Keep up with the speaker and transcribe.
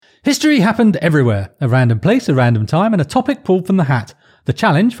History happened everywhere. A random place, a random time, and a topic pulled from the hat. The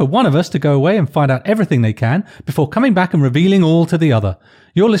challenge for one of us to go away and find out everything they can before coming back and revealing all to the other.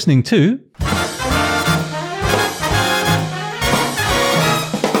 You're listening to...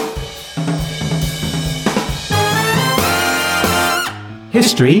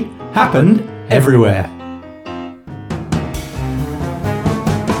 History happened everywhere.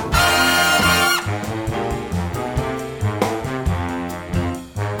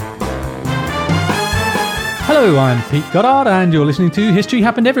 Hello, I'm Pete Goddard, and you're listening to History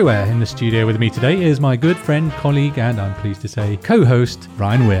Happened Everywhere. In the studio with me today is my good friend, colleague, and I'm pleased to say, co-host,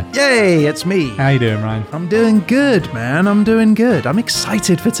 Ryan Weir. Yay, it's me. How you doing, Ryan? I'm doing good, man. I'm doing good. I'm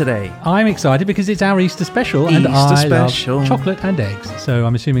excited for today. I'm excited because it's our Easter special, and I love chocolate and eggs, so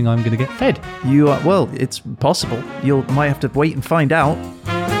I'm assuming I'm going to get fed. You are, well, it's possible. You might have to wait and find out.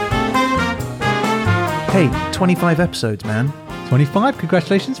 Hey, 25 episodes, man. 25,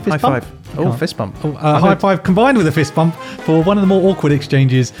 congratulations, fist high bump. Five. Oh, fist bump. Oh, high five combined with a fist bump for one of the more awkward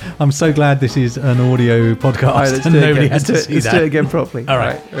exchanges. I'm so glad this is an audio podcast. Right, let's and do it nobody again. has to see Let's that. do it again properly. All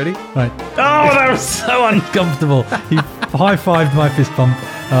right. Ready? Right. Oh, that was so uncomfortable. He high-fived my fist bump.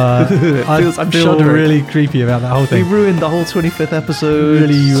 I'm feel shuddering. really creepy about that whole We thing. ruined the whole 25th episode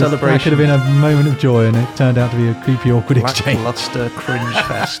That celebration. could have been a moment of joy, and it turned out to be a creepy, awkward exchange. Lackluster cringe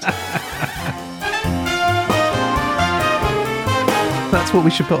fest. That's what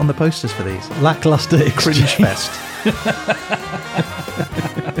we should put on the posters for these. Lackluster Cringe exchange. fest.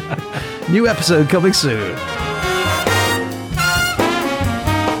 New episode coming soon.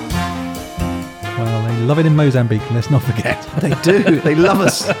 Well, they love it in Mozambique, let's not forget. They do. They love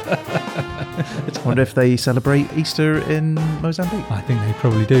us. I wonder if they celebrate Easter in Mozambique. I think they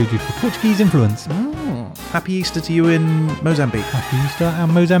probably do, due to Portuguese influence. Oh, happy Easter to you in Mozambique. Happy Easter, our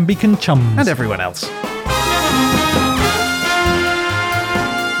Mozambican chums. And everyone else.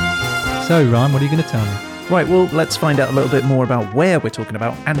 So, Ryan, what are you going to tell me? Right, well, let's find out a little bit more about where we're talking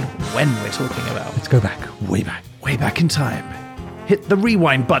about and when we're talking about. Let's go back, way back. Way back in time. Hit the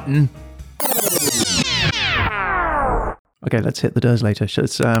rewind button. Okay, let's hit the doors later. So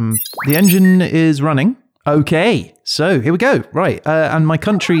it's, the engine is running. Okay, so here we go. Right, and my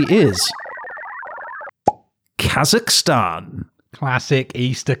country is Kazakhstan. Classic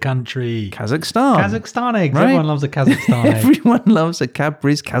Easter country. Kazakhstan. Kazakhstan eggs. Right? Everyone loves a Kazakhstan egg. Everyone loves a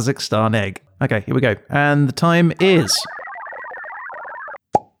Cadbury's Kazakhstan egg. Okay, here we go. And the time is...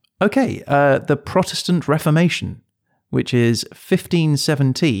 Okay, the Protestant Reformation, which is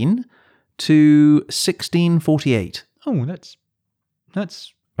 1517 to 1648. Oh, that's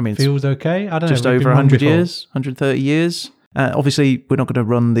I mean, feels okay. I don't just know. We've over been wrong 100 before. years, 130 years. Obviously, we're not going to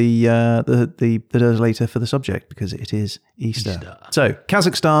run the days later for the subject because it is Easter. So,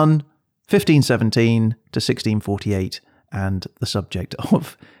 Kazakhstan, 1517 to 1648, and the subject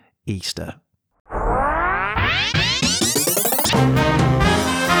of Easter.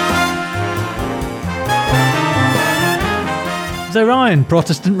 So, Ryan,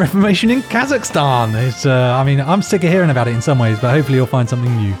 Protestant Reformation in Kazakhstan. It's, I'm sick of hearing about it in some ways, but hopefully you'll find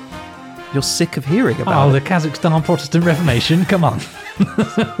something new. You're sick of hearing about the it. Kazakhstan Protestant Reformation. Come on.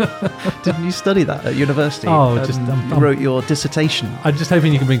 Didn't you study that at university? Oh, you wrote your dissertation. I'm just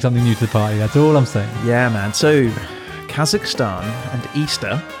hoping you can bring something new to the party. That's all I'm saying. Yeah, man. So, Kazakhstan and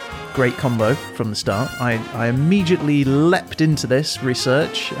Easter, great combo from the start. I immediately leapt into this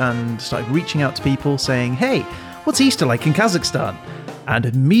research and started reaching out to people saying, hey, what's Easter like in Kazakhstan? And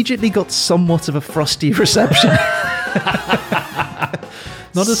immediately got somewhat of a frosty reception.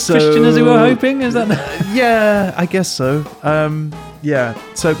 Not as Christian as we were hoping, is that? Yeah, I guess so. Yeah,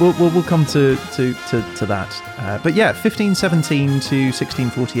 so we'll come to that. But yeah, 1517 to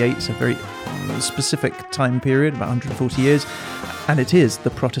 1648 is a very specific time period, about 140 years, and it is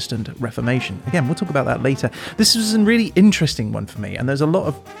the Protestant Reformation. Again, we'll talk about that later. This was a really interesting one for me, and there's a lot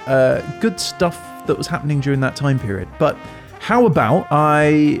of good stuff that was happening during that time period. But how about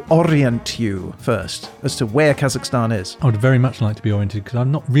I orient you first as to where Kazakhstan is? I would very much like to be oriented because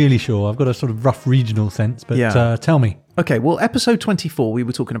I'm not really sure. I've got a sort of rough regional sense, but Yeah. Tell me. Okay, well, episode 24, we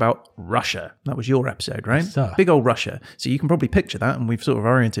were talking about Russia. That was your episode, right? Yes, sir. Big old Russia. So you can probably picture that, and we've sort of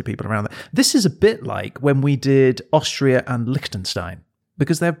oriented people around that. This is a bit like when we did Austria and Liechtenstein,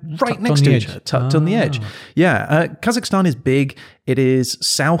 because they're right Tucked next on to the each edge. other, tucked on the edge. Yeah, Kazakhstan is big. It is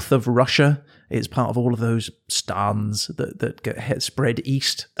south of Russia. It's part of all of those stans that get spread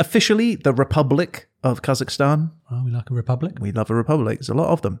east. Officially, the Republic of Kazakhstan. Oh, we like a republic. We love a republic. There's a lot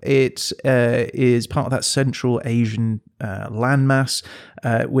of them. It is part of that Central Asian landmass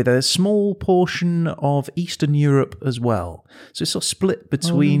with a small portion of Eastern Europe as well. So it's sort of split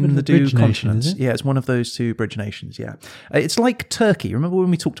between the two continents. Nation, yeah, it's one of those two bridge nations, yeah. It's like Turkey. Remember when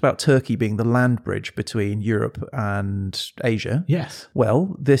we talked about Turkey being the land bridge between Europe and Asia? Yes.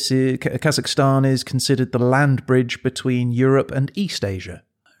 Well, Kazakhstan is considered the land bridge between Europe and East Asia.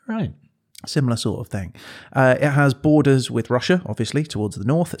 Right. Similar sort of thing. It has borders with Russia, obviously, towards the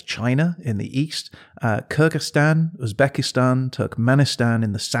north, China in the east, Kyrgyzstan, Uzbekistan, Turkmenistan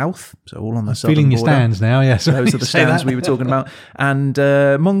in the south, so all on the southern Feeling your border. stands now, yes. Those are the stands we were talking about. And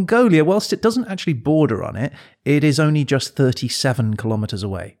Mongolia, whilst it doesn't actually border on it, it is only just 37 kilometers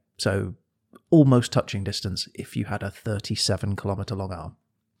away. So almost touching distance if you had a 37-kilometer long arm.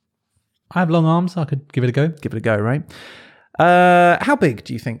 I have long arms. I could give it a go. Give it a go, right? How big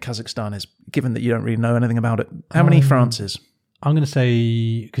do you think Kazakhstan is, given that you don't really know anything about it? How many Frances? I'm going to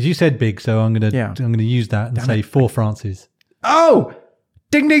say, because you said big, so I'm going to use that and say 4 Frances. Oh!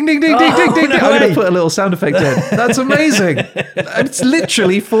 Ding, ding, ding, ding, ding, ding, ding. No I'm going way. to put a little sound effect in. That's amazing. It's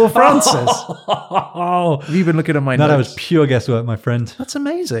literally 4 Frances. Oh, Have you been looking at my no, notes? that was pure guesswork, my friend. That's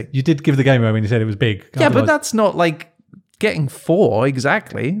amazing. You did give the game away when you said it was big. Yeah, but Otherwise, that's not like getting 4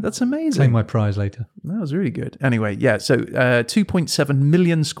 exactly. That's amazing. claim my prize later. That was really good. Anyway, yeah, so 2.7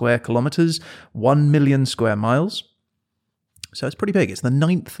 million square kilometers, 1 million square miles. So it's pretty big. It's the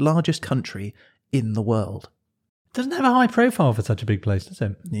 9th largest country in the world. Doesn't have a high profile for such a big place, does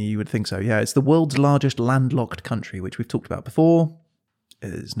it? You would think so, yeah. It's the world's largest landlocked country, which we've talked about before.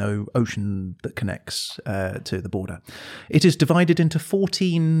 There's no ocean that connects to the border. It is divided into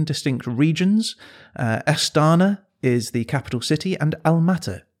 14 distinct regions. Astana is the capital city, and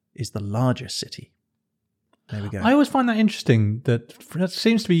Almaty is the largest city. There we go. I always find that interesting that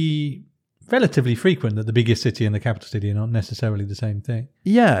seems to be relatively frequent that the biggest city and the capital city are not necessarily the same thing.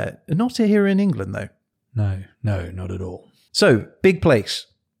 Yeah, not here in England, though. No, not at all. So, big place.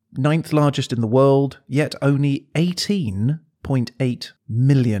 9th largest in the world, yet only 18.8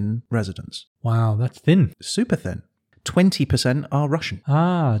 million residents. Wow, that's thin. Super thin. 20% are Russian.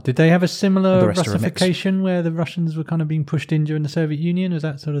 Did they have a The similar rest are a mix. Russification where the Russians were kind of being pushed in during the Soviet Union? Was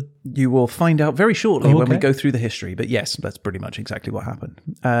that sort of... You will find out very shortly Oh, when we okay. go through the history. But yes, that's pretty much exactly what happened.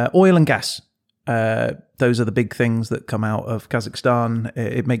 Oil and gas. Those are the big things that come out of Kazakhstan.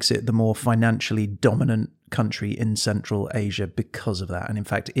 It makes it the more financially dominant country in Central Asia because of that. And in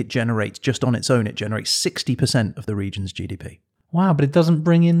fact, it generates, just on its own, it generates 60% of the region's GDP. Wow, but it doesn't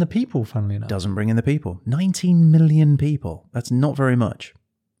bring in the people, funnily enough. Doesn't bring in the people. 19 million people. That's not very much.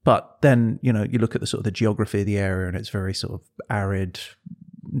 But then, you look at the sort of the geography of the area and it's very sort of arid,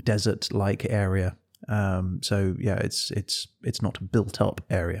 desert-like area. So yeah, it's not a built-up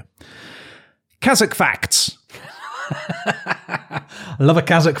area. Kazakh facts. I love a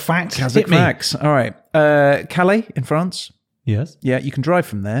Kazakh fact. Kazakh Hit me. facts. All right. Calais in France. Yes. Yeah, you can drive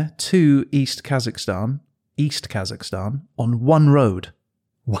from there to East Kazakhstan on one road.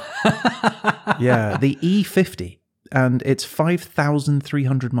 Yeah, the E50. And it's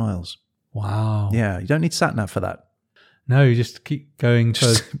 5,300 miles. Wow. Yeah, you don't need sat-nav for that. No, you just keep going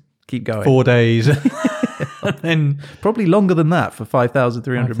for Keep going. 4 days. And then Probably longer than that for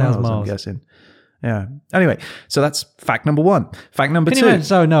 5,300 miles, 5,000 I'm miles. guessing. Yeah. Anyway, so that's fact number 1. Fact number 2. Anyway,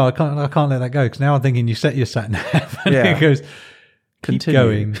 so no, I can't let that go because now I'm thinking you set your sat nav and Yeah. it goes, keep Continue.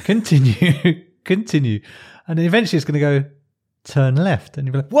 going, continue, and then eventually it's going to go turn left, and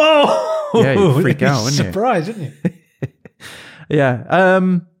you'll be like, whoa! Yeah, you freak out, wouldn't you? Surprise, isn't you? Yeah.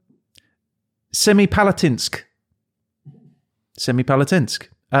 Semipalatinsk.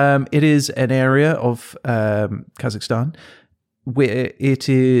 It is an area of Kazakhstan where it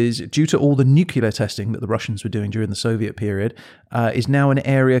is, due to all the nuclear testing that the Russians were doing during the Soviet period, is now an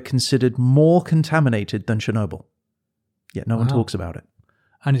area considered more contaminated than Chernobyl. Yet no one Wow. talks about it.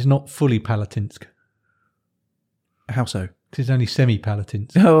 And it's not fully Palatinsk How so? because it's only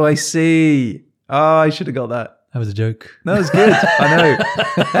semi-Palatinsk. Oh, I see. Oh, I should have got that. That was a joke. That was good. I know.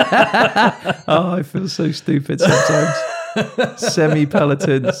 Oh, I feel so stupid sometimes.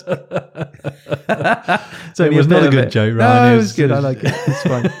 Semi-Palatins. So It was not a good joke, Ryan. No, It it was- was good. I like it. It's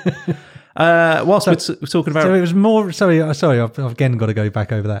fine. Whilst we're talking about... So it was more. Sorry, I've again got to go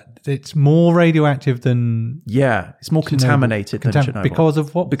back over that. It's more radioactive than yeah, it's more contaminated than Chernobyl. because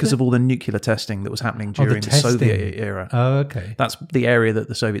of what? Because of all the nuclear testing that was happening during the Soviet testing. era. Oh, okay. That's the area that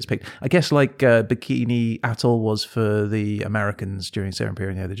the Soviets picked. I guess like Bikini Atoll was for the Americans during a certain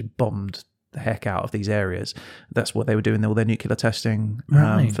period. Yeah, they just bombed the heck out of these areas. That's what they were doing, all their nuclear testing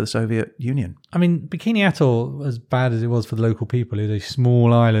Right. for the Soviet Union. I mean, Bikini Atoll, as bad as it was for the local people, is a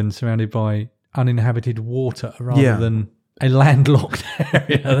small island surrounded by uninhabited water rather Yeah. than a landlocked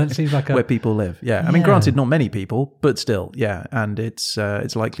area. That seems like where people live. Yeah. I mean, Yeah. granted, not many people, but still, yeah. And it's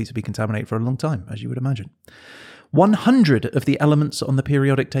likely to be contaminated for a long time, as you would imagine. 100 of the elements on the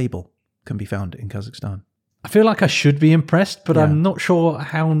periodic table can be found in Kazakhstan. I feel like I should be impressed, but Yeah. I'm not sure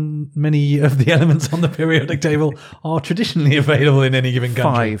how many of the elements on the periodic table are traditionally available in any given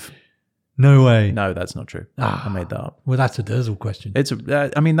country. 5. No way. No, that's not true. I made that up. Well, that's a Durzel question. It's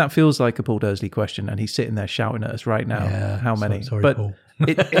I mean, that feels like a Paul Dursley question, and he's sitting there shouting at us right now. Yeah, How many? sorry, but Paul.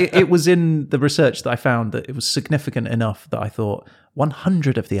 it was in the research that I found that it was significant enough that I thought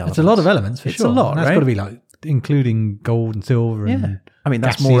 100 of the elements. It's a lot of elements, for It's sure. a lot, And that's right? got to be like including gold and silver and Yeah. I mean,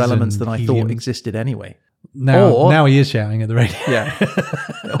 that's gases more elements and than I helium. thought existed anyway. Now he is shouting at the radio. Yeah.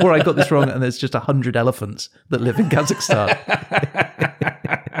 Or I got this wrong, and there's just 100 elephants that live in Kazakhstan.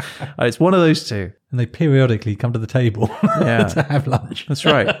 It's one of those two. And they periodically come to the table Yeah. to have lunch. That's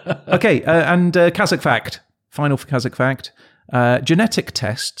right. Okay, and Kazakh fact. Final Kazakh fact. Genetic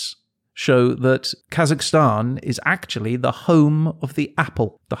tests show that Kazakhstan is actually the home of the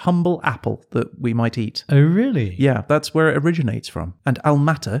apple, the humble apple that we might eat. Oh, really? Yeah, that's where it originates from. And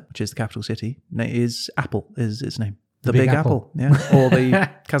Almaty, which is the capital city, is Apple is its name. The Big Big Apple. Apple. Yeah. Or the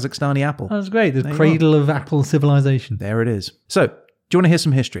Kazakhstani apple. That's great. The There you cradle of Apple civilization. There it is. So, do you want to hear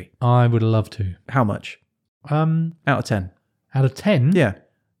some history? I would love to. How much? Out of 10? Out of 10, Yeah.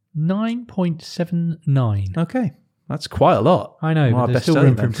 9.79. Okay. That's quite a lot. I know, Well, but there's best still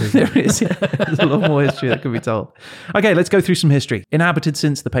room for selling improvement. then. There is. There's a lot more history that can be told. Okay, let's go through some history. Inhabited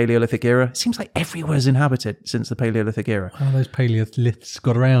since the Paleolithic era. It seems like everywhere's inhabited since the Paleolithic era. Oh, those paleoliths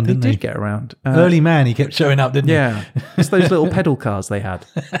got around, They didn't did they? get around. Early man, he kept showing up, didn't he? Yeah. It's those little pedal cars they had.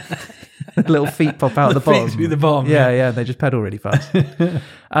 Little feet pop out of the The feet bottom. through the bottom, Yeah, yeah. yeah. They just pedal really fast.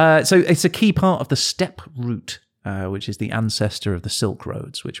 So it's a key part of the steppe route, which is the ancestor of the Silk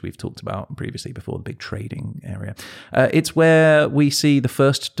Roads, which we've talked about previously before, the big trading area. It's where we see the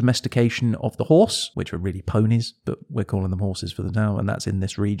first domestication of the horse, which are really ponies, but we're calling them horses for the now, and that's in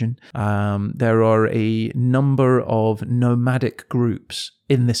this region. There are a number of nomadic groups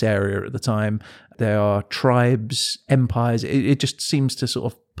in this area at the time. There are tribes, empires. It just seems to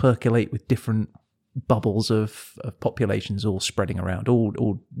sort of percolate with different bubbles of populations all spreading around,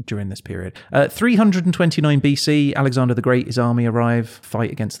 all during this period. 329 BC, Alexander the Great, his army arrive, fight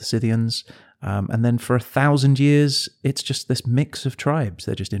against the Scythians. And then for 1,000 years, it's just this mix of tribes.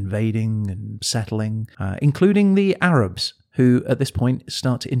 They're just invading and settling, including the Arabs, who at this point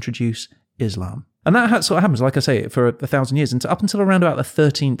start to introduce Islam. And that sort of happens, like I say, for 1,000 years, and up until around about the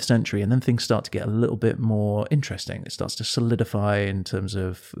 13th century, and then things start to get a little bit more interesting. It starts to solidify in terms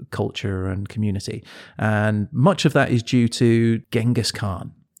of culture and community. And much of that is due to Genghis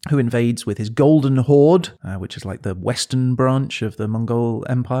Khan, who invades with his Golden Horde, which is like the western branch of the Mongol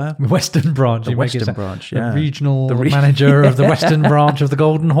Empire. Western branch. The you make it Western sound- branch, the yeah. regional The manager of the Western branch of the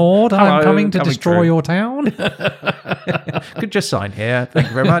Golden Horde. I'm Hello, coming to coming destroy through. your town. Could just sign here. Thank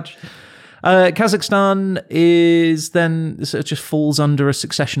you very much. Kazakhstan is then so it just falls under a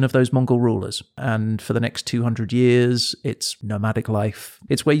succession of those Mongol rulers, and for the next 200 years, it's nomadic life.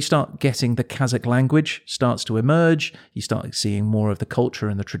 It's where you start getting the Kazakh language starts to emerge. You start seeing more of the culture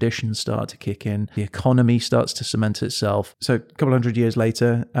and the traditions start to kick in. The economy starts to cement itself. So a couple hundred years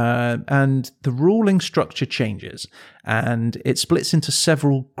later, and the ruling structure changes, and it splits into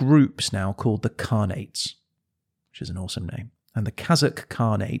several groups now called the Khanates, which is an awesome name. And the Kazakh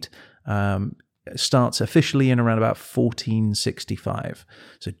Khanate starts officially in around about 1465,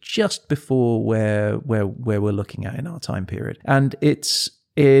 so just before where we're looking at in our time period. And it's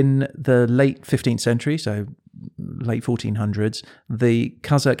in the late 15th century, so late 1400s, the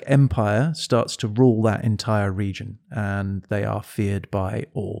Kazakh Empire starts to rule that entire region, and they are feared by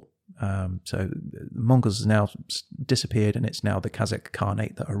all. So the Mongols has now disappeared, and it's now the Kazakh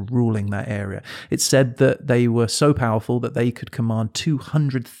Khanate that are ruling that area. It's said that they were so powerful that they could command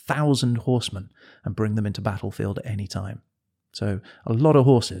 200,000 horsemen and bring them into battlefield at any time. So a lot of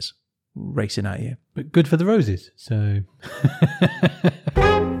horses racing at you. But good for the roses. So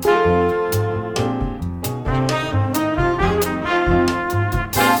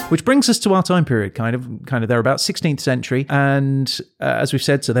Which brings us to our time period, kind of there about 16th century, and as we've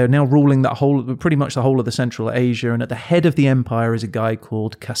said, so they're now ruling pretty much the whole of the Central Asia, and at the head of the empire is a guy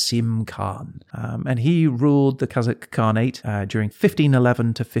called Qasim Khan, and he ruled the Kazakh Khanate during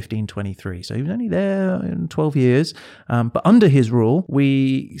 1511 to 1523. So he was only there in 12 years, but under his rule,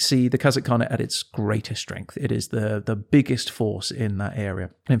 we see the Kazakh Khanate at its greatest strength. It is the biggest force in that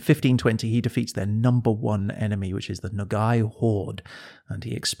area. And in 1520, he defeats their number one enemy, which is the Nogai Horde, and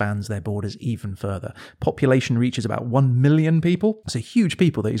he expands expands their borders even further. Population reaches about 1 million people. It's a huge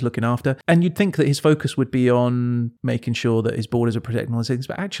people that he's looking after. And you'd think that his focus would be on making sure that his borders are protected and all those things,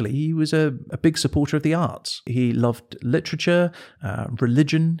 but actually he was a big supporter of the arts. He loved literature,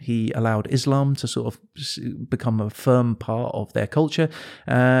 religion. He allowed Islam to sort of become a firm part of their culture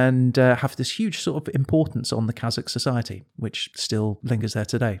and have this huge sort of importance on the Kazakh society, which still lingers there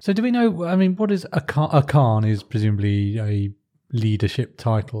today. So do we know, I mean, what is a Khan is presumably a leadership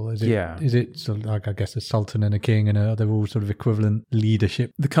title. Is it? Yeah. Is it sort of like, I guess, a sultan and a king, and they're all sort of equivalent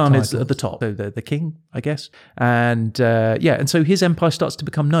leadership? The Khan titles? is at the top, so the king, I guess. And and so his empire starts to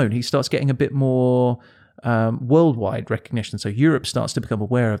become known. He starts getting a bit more worldwide recognition. So Europe starts to become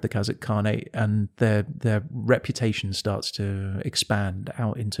aware of the Kazakh Khanate, and their reputation starts to expand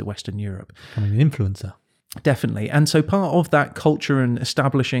out into Western Europe. Becoming an influencer. Definitely. And so part of that culture and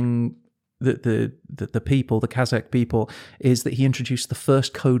establishing the people, the Kazakh people, is that he introduced the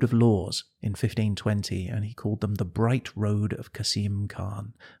first code of laws in 1520, and he called them the Bright Road of Kasim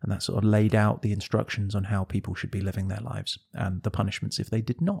Khan. And that sort of laid out the instructions on how people should be living their lives and the punishments if they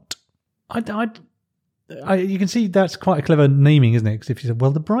did not. You can see that's quite a clever naming, isn't it? Because if you said, well,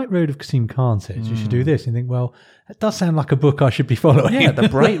 the Bright Road of Kasim Khan says you should do this, and you think, well, that does sound like a book I should be following. Yeah, the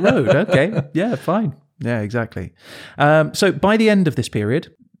Bright Road. Okay. Yeah, fine. Yeah, exactly. So by the end of this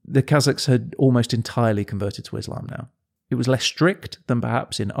period, the Kazakhs had almost entirely converted to Islam now. It was less strict than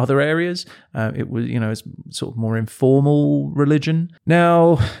perhaps in other areas. It was, it's sort of more informal religion.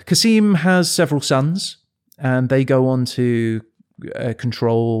 Now, Kasim has several sons, and they go on to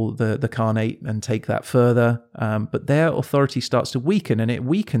control the Khanate and take that further. But their authority starts to weaken, and it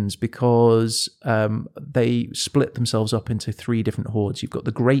weakens because they split themselves up into three different hordes. You've got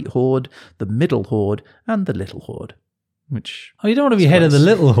the Great Horde, the Middle Horde, and the Little Horde. You don't want to be head of the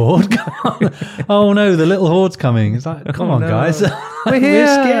Little Horde. Oh no, the Little Horde's coming. It's like, come on, guys. We're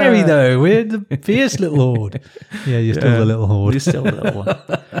scary though. We're the fierce Little Horde. Yeah, you're still the Little Horde. You're still the Little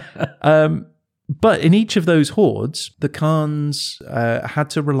one. But in each of those hordes, the Khans had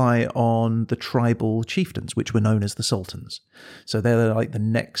to rely on the tribal chieftains, which were known as the sultans. So they're like the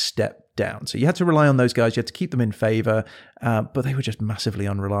next step down. So you had to rely on those guys. You had to keep them in favor, but they were just massively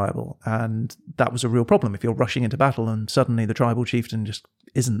unreliable. And that was a real problem. If you're rushing into battle and suddenly the tribal chieftain just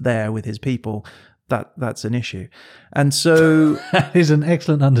isn't there with his people, that's an issue. And so that is an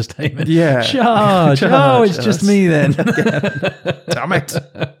excellent understatement. Yeah. Charge. Oh, it's just me then. Damn it.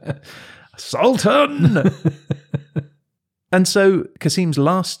 Sultan! And so Kasim's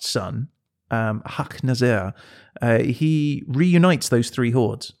last son, Haq Nazir, he reunites those three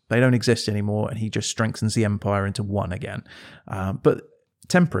hordes. They don't exist anymore, and he just strengthens the empire into one again. But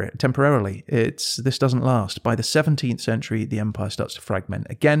temporarily, this doesn't last. By the 17th century, the empire starts to fragment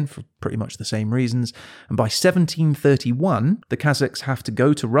again for pretty much the same reasons. And by 1731, the Kazakhs have to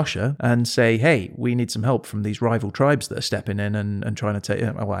go to Russia and say, hey, we need some help from these rival tribes that are stepping in and trying to take,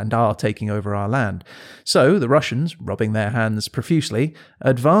 and are taking over our land. So the Russians, rubbing their hands profusely,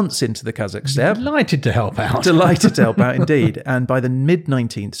 advance into the Kazakh steppe. Delighted to help out. Delighted to help out, indeed. And by the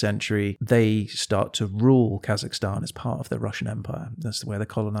mid-19th century, they start to rule Kazakhstan as part of the Russian Empire. That's where the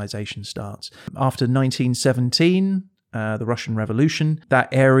colonization starts. After 1917, the Russian Revolution, that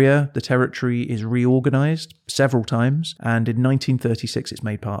area, the territory, is reorganized several times. And in 1936, it's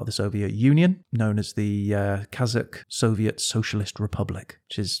made part of the Soviet Union, known as the Kazakh Soviet Socialist Republic,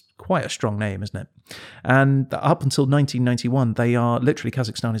 which is quite a strong name, isn't it? And up until 1991,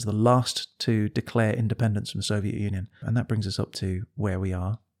 Kazakhstan is the last to declare independence from the Soviet Union. And that brings us up to where we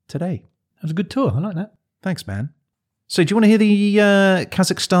are today. That was a good tour. I like that. Thanks, man. So do you want to hear the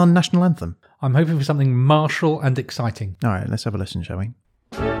Kazakhstan national anthem? I'm hoping for something martial and exciting. All right, let's have a listen, shall we?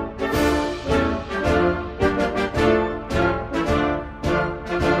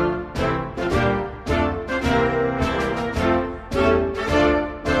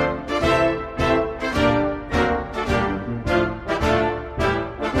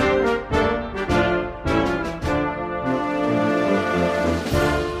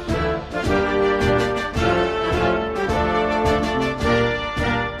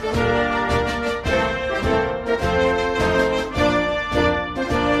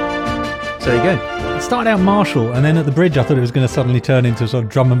 There you go. It started out martial, and then at the bridge I thought it was going to suddenly turn into sort of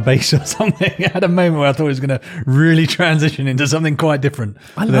drum and bass or something. I had a moment where I thought it was going to really transition into something quite different.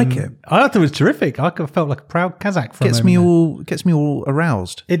 I like it. I thought it was terrific. I felt like a proud Kazakh for a moment. Gets me all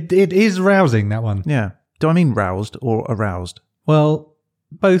aroused. It is rousing, that one. Yeah. Do I mean roused or aroused? Well,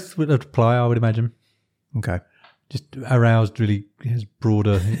 both would apply, I would imagine. Okay. Just aroused really has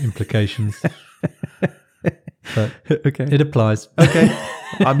broader implications. But okay. It applies. Okay.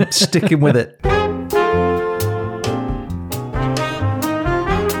 I'm sticking with it.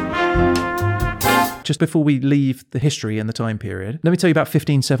 just before we leave the history and the time period, let me tell you about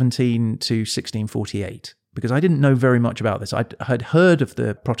 1517 to 1648. Because I didn't know very much about this. I had heard of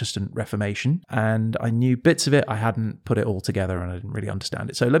the Protestant Reformation and I knew bits of it. I hadn't put it all together and I didn't really understand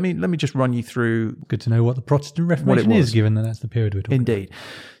it. So let me just run you through. Good to know what the Protestant Reformation is, given that that's the period we're talking Indeed. About.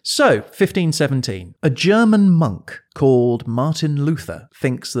 So, 1517, a German monk called Martin Luther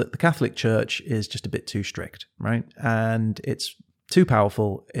thinks that the Catholic Church is just a bit too strict, right? And it's too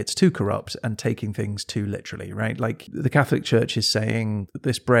powerful, it's too corrupt, and taking things too literally, right? Like the Catholic Church is saying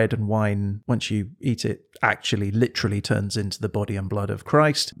this bread and wine, once you eat it, actually literally turns into the body and blood of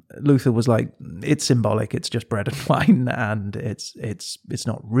Christ. Luther was like, it's symbolic, it's just bread and wine, and it's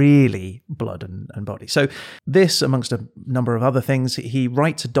not really blood and body. So this, amongst a number of other things, he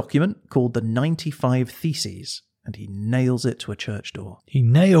writes a document called the 95 Theses. And he nails it to a church door. He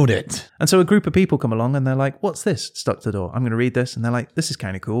nailed it. And so a group of people come along and they're like, what's this stuck to the door? I'm going to read this. And they're like, this is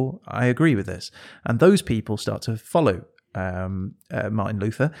kind of cool. I agree with this. And those people start to follow Martin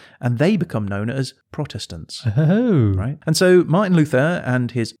Luther, and they become known as Protestants. Oh. Right? And so Martin Luther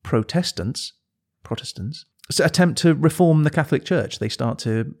and his Protestants attempt to reform the Catholic Church. They start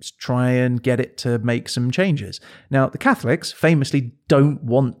to try and get it to make some changes. Now, the Catholics famously don't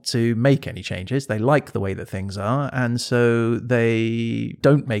want to make any changes. They like the way that things are, and so they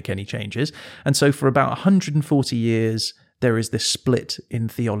don't make any changes. And so for about 140 years, there is this split in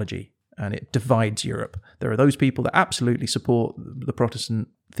theology, and it divides Europe. There are those people that absolutely support the Protestant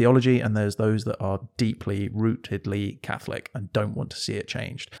theology, and there's those that are deeply rootedly Catholic and don't want to see it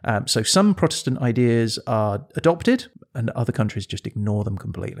changed. So some Protestant ideas are adopted, and other countries just ignore them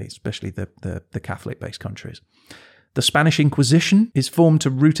completely, especially the Catholic-based countries. The Spanish Inquisition is formed to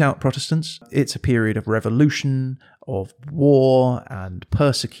root out Protestants. It's a period of revolution, of war and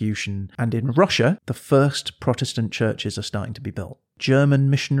persecution. And in Russia, the first Protestant churches are starting to be built. German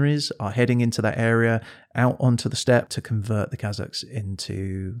missionaries are heading into that area, out onto the steppe to convert the Kazakhs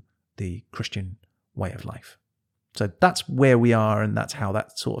into the Christian way of life. So that's where we are, and that's how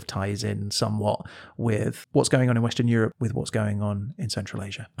that sort of ties in somewhat with what's going on in Western Europe, with what's going on in Central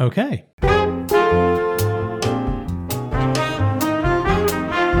Asia. Okay.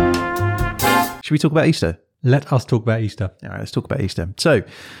 Should we talk about Easter? Let us talk about Easter. All right, let's talk about Easter. So,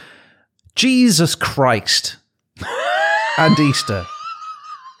 Jesus Christ and Easter.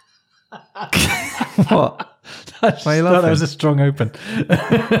 What? Why are you laughing? That was a strong open.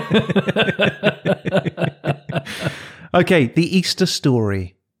 Okay, the Easter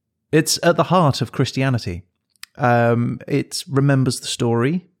story. It's at the heart of Christianity. It remembers the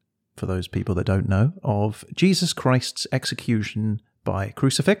story, for those people that don't know, of Jesus Christ's execution by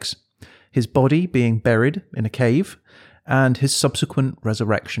crucifix, his body being buried in a cave, and his subsequent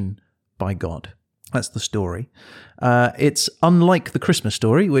resurrection by God. That's the story. It's unlike the Christmas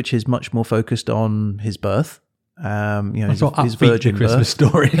story, which is much more focused on his birth. His virgin Christmas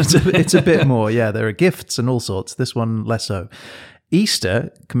story. It's a bit more, yeah. There are gifts and all sorts. This one less so.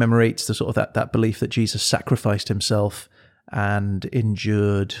 Easter commemorates the sort of that belief that Jesus sacrificed himself and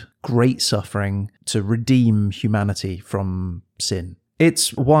endured great suffering to redeem humanity from sin.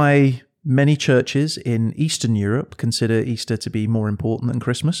 It's why many churches in Eastern Europe consider Easter to be more important than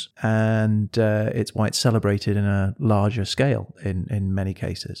Christmas, and it's why it's celebrated in a larger scale in many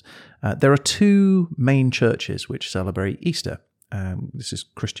cases. There are two main churches which celebrate Easter. This is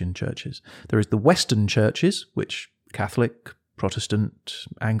Christian churches. There is the Western churches, which Catholic, Protestant,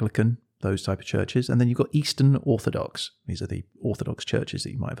 Anglican, those type of churches. And then you've got Eastern Orthodox. These are the Orthodox churches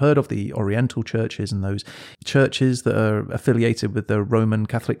that you might have heard of, the Oriental churches, and those churches that are affiliated with the Roman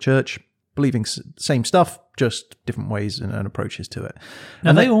Catholic Church, believing same stuff, just different ways and approaches to it.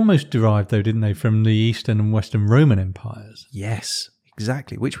 And they almost derived, though, didn't they, from the Eastern and Western Roman empires? Yes,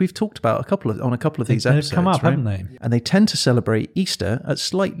 exactly, which we've talked about on a couple of these episodes. They've come up, right? haven't they? And they tend to celebrate Easter at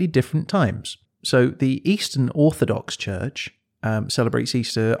slightly different times. So the Eastern Orthodox Church celebrates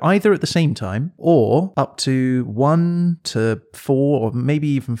Easter either at the same time or up to 1 to 4 or maybe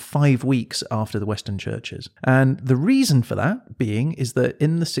even 5 weeks after the Western churches. And the reason for that being is that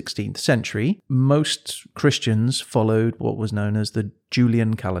in the 16th century, most Christians followed what was known as the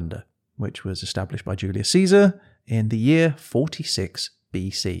Julian calendar, which was established by Julius Caesar in the year 46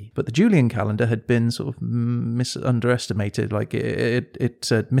 BC. But the Julian calendar had been sort of underestimated, like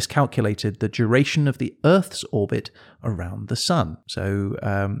it miscalculated the duration of the Earth's orbit around the sun. So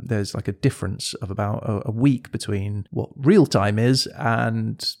there's like a difference of about a week between what real time is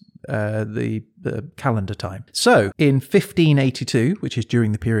and the calendar time. So in 1582, which is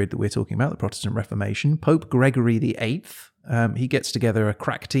during the period that we're talking about, the Protestant Reformation, Pope Gregory VIII He gets together a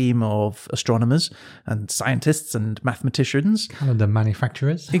crack team of astronomers and scientists and mathematicians. Calendar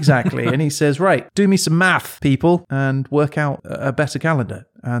manufacturers. Exactly. And he says, right, do me some math, people, and work out a better calendar.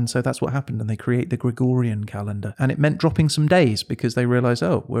 And so that's what happened. And they create the Gregorian calendar. And it meant dropping some days because they realized,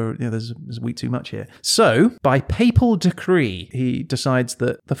 there's a week too much here. So by papal decree, he decides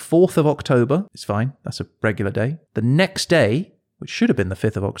that the 4th of October is fine. That's a regular day. The next day, which should have been the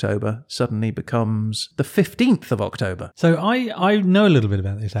 5th of October, suddenly becomes the 15th of October. So I know a little bit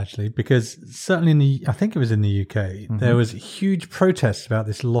about this, actually, because certainly I think it was in the UK, there was huge protests about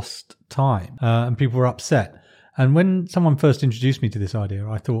this lost time, and people were upset. And when someone first introduced me to this idea,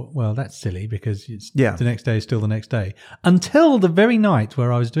 I thought, well, that's silly because the next day is still the next day. Until the very night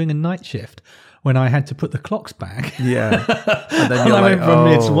where I was doing a night shift, when I had to put the clocks back. Yeah. And then I went from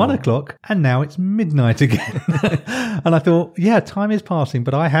it's 1 o'clock and now it's midnight again. And I thought, yeah, time is passing,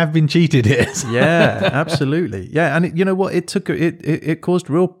 but I have been cheated here. Yeah, absolutely. Yeah. And you know what? It caused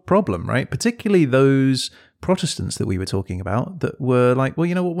real problem, right? Particularly those Protestants that we were talking about that were like, well,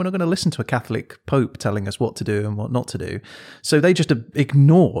 you know what? We're not going to listen to a Catholic Pope telling us what to do and what not to do. So they just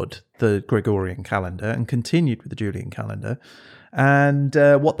ignored the Gregorian calendar and continued with the Julian calendar. And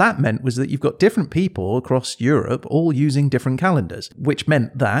what that meant was that you've got different people across Europe all using different calendars, which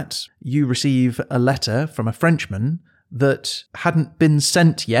meant that you receive a letter from a Frenchman that hadn't been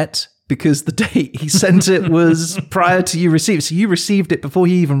sent yet because the date he sent it was prior to you receiving it. So you received it before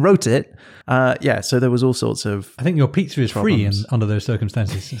he even wrote it. So there was all sorts of I think your pizza is problems. free under those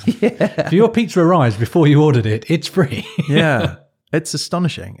circumstances. Yeah. If your pizza arrives before you ordered it, it's free. Yeah. It's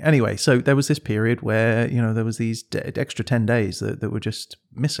astonishing. Anyway, so there was this period where, there was these extra 10 days that were just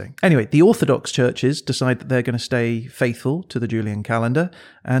missing. Anyway, the Orthodox churches decide that they're going to stay faithful to the Julian calendar.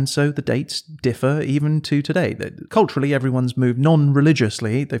 And so the dates differ even to today. Culturally, everyone's moved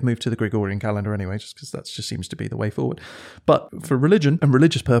non-religiously. They've moved to the Gregorian calendar anyway, just because that just seems to be the way forward. But for religion and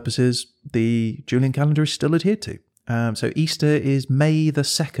religious purposes, the Julian calendar is still adhered to. So Easter is May the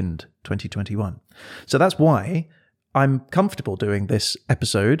 2nd, 2021. So that's why I'm comfortable doing this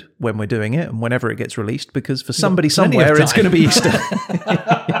episode when we're doing it and whenever it gets released, because for somebody somewhere, it's going to be Easter.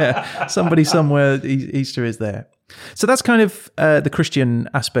 Yeah, somebody somewhere, Easter is there. So that's kind of the Christian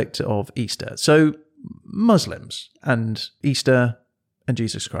aspect of Easter. So Muslims and Easter and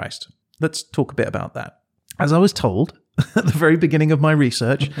Jesus Christ. Let's talk a bit about that. As I was told at the very beginning of my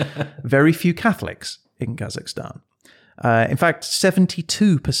research, very few Catholics in Kazakhstan. In fact,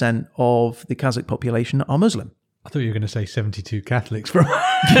 72% of the Kazakh population are Muslim. I thought you were going to say 72 Catholics from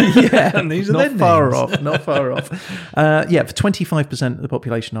yeah, and these are not far names. off, not far off. For 25% of the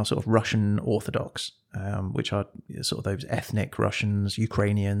population are sort of Russian Orthodox, which are sort of those ethnic Russians,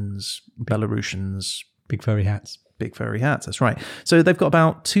 Ukrainians, Belarusians. Big furry hats. Big furry hats, that's right. So they've got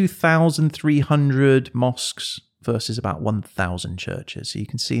about 2,300 mosques versus about 1,000 churches. So you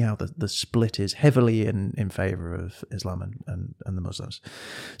can see how the split is heavily in favor of Islam and the Muslims.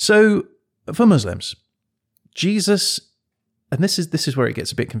 So for Muslims, Jesus, and this is where it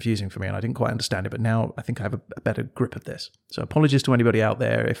gets a bit confusing for me, and I didn't quite understand it, but now I think I have a better grip of this. So apologies to anybody out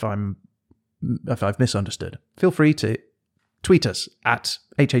there if I've misunderstood. Feel free to tweet us at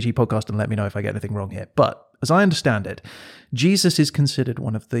HAG Podcast and let me know if I get anything wrong here. But as I understand it, Jesus is considered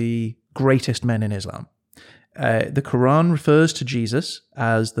one of the greatest men in Islam. The Quran refers to Jesus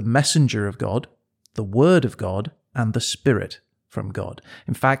as the messenger of God, the word of God, and the spirit from God.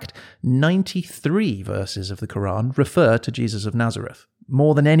 In fact, 93 verses of the Quran refer to Jesus of Nazareth,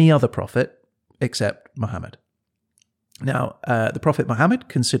 more than any other prophet except Muhammad. Now, the Prophet Muhammad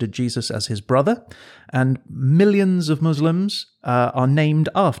considered Jesus as his brother, and millions of Muslims are named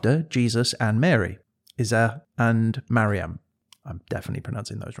after Jesus and Mary, Isa and Maryam. I'm definitely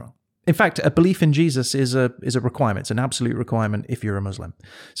pronouncing those wrong. In fact, a belief in Jesus is a requirement. It's an absolute requirement if you're a Muslim.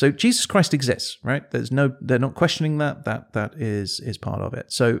 So Jesus Christ exists, right? They're not questioning that. That is part of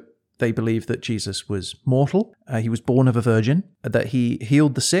it. So they believe that Jesus was mortal. He was born of a virgin, that he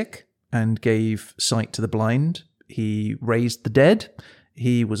healed the sick and gave sight to the blind. He raised the dead.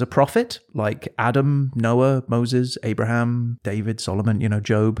 He was a prophet like Adam, Noah, Moses, Abraham, David, Solomon,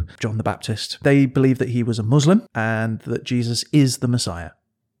 Job, John the Baptist. They believe that he was a Muslim and that Jesus is the Messiah.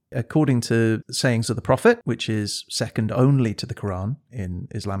 According to sayings of the Prophet, which is second only to the Quran in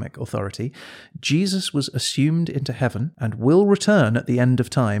Islamic authority, Jesus was assumed into heaven and will return at the end of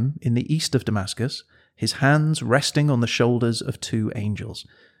time in the east of Damascus, his hands resting on the shoulders of two angels.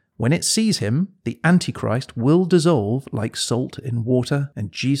 When it sees him, the Antichrist will dissolve like salt in water,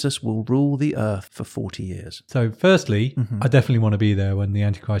 and Jesus will rule the earth for 40 years. So, firstly, I definitely want to be there when the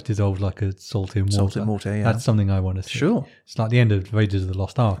Antichrist dissolves like a salt in water. Salt in water, yeah. That's something I want to see. Sure. It's like the end of Raiders of the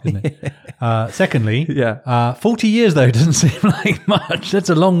Lost Ark, isn't it? Secondly, Yeah. 40 years, though, doesn't seem like much. That's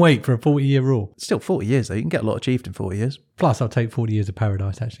a long wait for a 40-year rule. Still 40 years, though. You can get a lot achieved in 40 years. Plus, I'll take 40 years of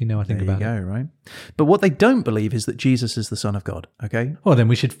paradise, actually, now I think There you about it. go, right? But what they don't believe is that Jesus is the Son of God, okay? Well, then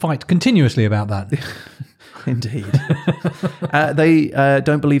we should fight continuously about that. Indeed. They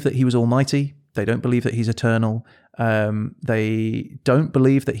don't believe that he was almighty. They don't believe that he's eternal. They don't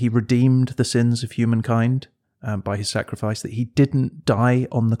believe that he redeemed the sins of humankind by his sacrifice, that he didn't die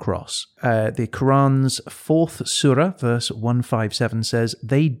on the cross. The Quran's 4th surah, verse 157 says,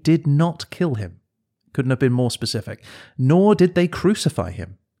 they did not kill him. Couldn't have been more specific. Nor did they crucify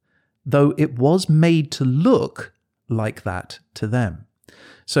him, though it was made to look like that to them.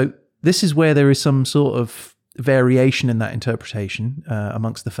 So this is where there is some sort of variation in that interpretation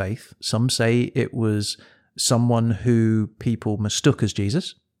amongst the faith. Some say it was someone who people mistook as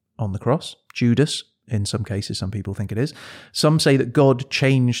Jesus on the cross, Judas. In some cases, some people think it is. Some say that God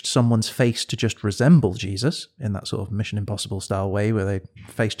changed someone's face to just resemble Jesus in that sort of Mission Impossible style way where they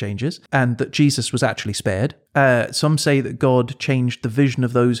face changes, and that Jesus was actually spared. Some say that God changed the vision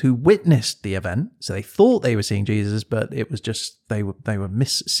of those who witnessed the event. So they thought they were seeing Jesus, but it was just they were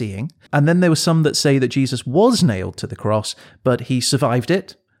mis-seeing. And then there were some that say that Jesus was nailed to the cross, but he survived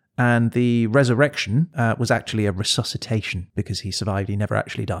it. And the resurrection was actually a resuscitation because he survived. He never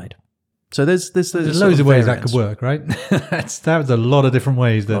actually died. So there's loads of ways that could work, right? That was a lot of different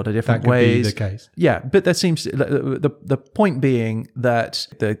ways that could be the case. Yeah, but there seems the point being that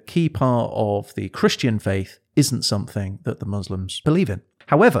the key part of the Christian faith isn't something that the Muslims believe in.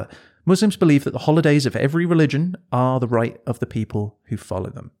 However, Muslims believe that the holidays of every religion are the right of the people who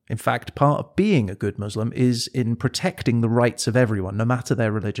follow them. In fact, part of being a good Muslim is in protecting the rights of everyone, no matter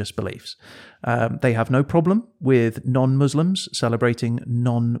their religious beliefs. They have no problem with non-Muslims celebrating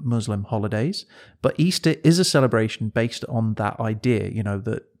non-Muslim holidays, but Easter is a celebration based on that idea,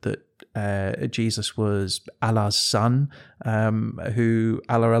 that Jesus was Allah's son, who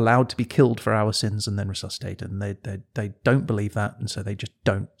Allah allowed to be killed for our sins and then resuscitated. And they don't believe that, and so they just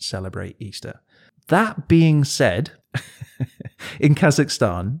don't celebrate Easter. That being said, in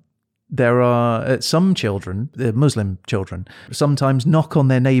Kazakhstan, there are some children, Muslim children, sometimes knock on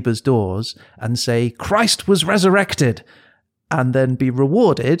their neighbors' doors and say, Christ was resurrected, and then be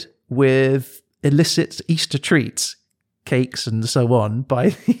rewarded with illicit Easter treats, cakes and so on, by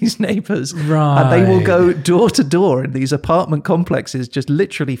these neighbours. Right. And they will go door to door in these apartment complexes, just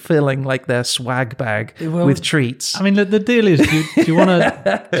literally filling like their swag bag with treats. I mean, the deal is, do you want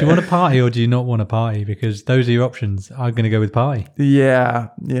to party or do you not want to party? Because those are your options. I'm going to go with party. Yeah.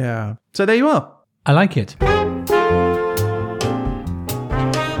 So there you are. I like it.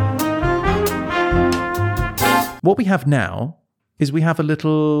 What we have now is we have a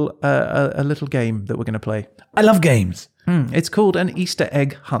little game that we're going to play. I love games. It's called an Easter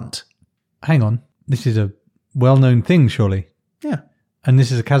egg hunt. Hang on. This is a well-known thing, surely. Yeah. And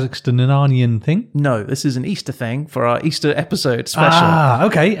this is a Kazakhstanian thing? No, this is an Easter thing for our Easter episode special. Ah,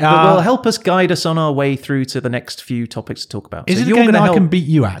 okay. That will help us guide us on our way through to the next few topics to talk about. Is it a game that I can beat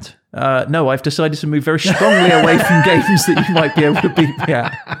you at? No, I've decided to move very strongly away from games that you might be able to beat me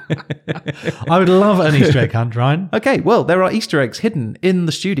at. I would love an Easter egg hunt, Ryan. Okay, well, there are Easter eggs hidden in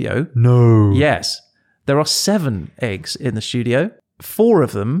the studio. No. Yes. There are 7 eggs in the studio. 4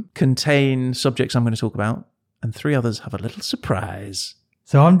 of them contain subjects I'm going to talk about, and 3 others have a little surprise.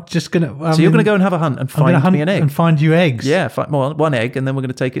 So I'm just going to... So you're going to go and have a hunt and find me an egg. And find you eggs. Yeah, one egg, and then we're going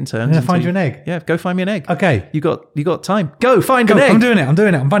to take it in turns. And find you an egg? Yeah, go find me an egg. Okay. You got time. Go, find an egg. I'm doing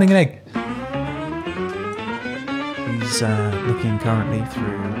it. I'm finding an egg. He's looking currently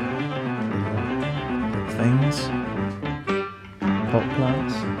through little things. Pot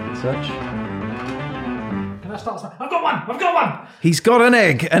plants and such. Can I start? I've got one. He's got an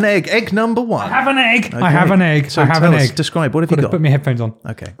egg. Egg number 1. I have an egg. Okay. I have an egg. So I have tell an us, egg. describe, what have you got? Put my headphones on.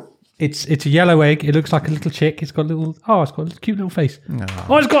 Okay. It's a yellow egg. It looks like a little chick. It's got a cute little face.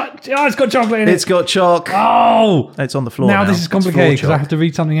 Oh, it's got chocolate in it. It's got chalk. Oh, It's on the floor now this is complicated because I have to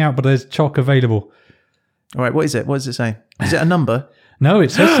read something out, but there's chalk available. All right, what is it? What does it say? Is it a number? No,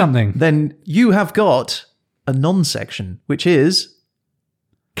 it says something. Then you have got a non-section, which is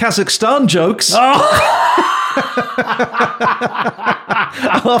Kazakhstan jokes.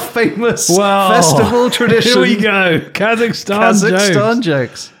 Our famous festival tradition. Here we go. Kazakhstan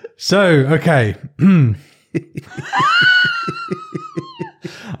jokes. So, okay.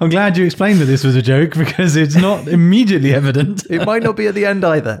 I'm glad you explained that this was a joke because it's not immediately evident. It might not be at the end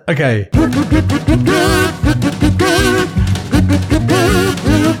either. Okay.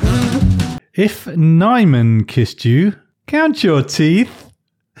 If Nyman kissed you, count your teeth.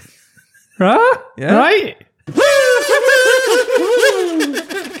 Right? Yeah. Right?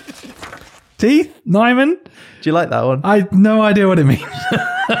 Teeth? Nyman? Do you like that one? I have no idea what it means.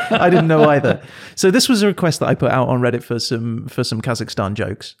 I didn't know either. So this was a request that I put out on Reddit for some Kazakhstan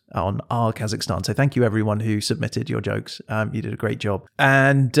jokes on our Kazakhstan. So thank you everyone who submitted your jokes. You did a great job.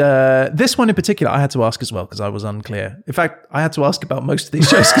 And this one in particular, I had to ask as well because I was unclear. In fact, I had to ask about most of these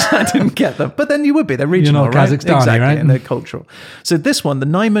jokes because I didn't get them. But then you would be. They're regional, You're not right? Kazakhstani, Exactly, right? and they're cultural. So this one, the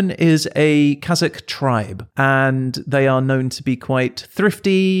Nyman is a Kazakh tribe, and they are known to be quite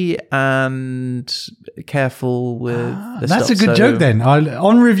thrifty and careful with the That's stuff. a good joke then.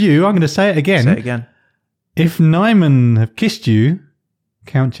 On review, I'm going to say it again. Say it again. If Nyman have kissed you,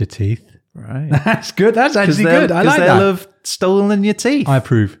 count your teeth. Right. That's good. That's actually good. I like they'll that. have stolen your teeth. I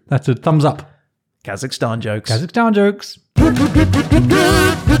approve. That's a thumbs up. Kazakhstan jokes. Kazakhstan jokes.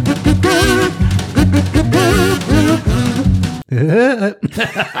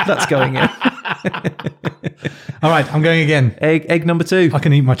 That's going in. All right, I'm going again. Egg number 2. I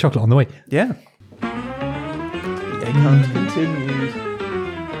can eat my chocolate on the way. Yeah. The egg hunt continues.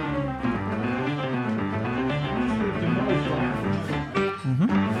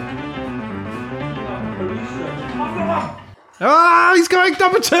 Ah, he's going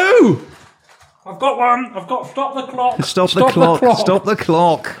number 2. I've got one. I've got stop the clock. Stop the clock. Stop the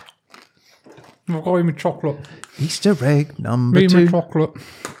clock. I've got my chocolate. Easter egg number Eat 2. my chocolate.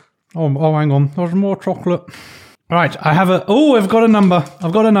 Oh, hang on. There's more chocolate. All right, I have a. Oh, I've got a number.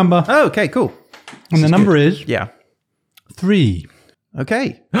 Oh, okay, cool. And the number is Yeah. 3.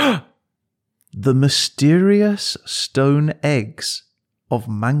 Okay. The mysterious stone eggs of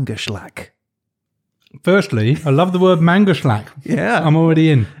Mangashlak. Firstly, I love the word mangoslak. Yeah. I'm already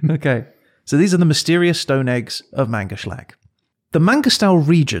in. Okay. So these are the mysterious stone eggs of Mangashlak. The Mangostal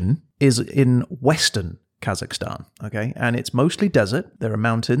region is in western Kazakhstan, okay? And it's mostly desert. There are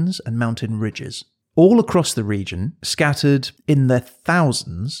mountains and mountain ridges. All across the region, scattered in their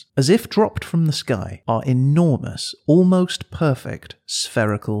thousands, as if dropped from the sky, are enormous, almost perfect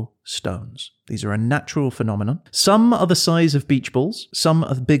spherical stones. These are a natural phenomenon. Some are the size of beach balls, some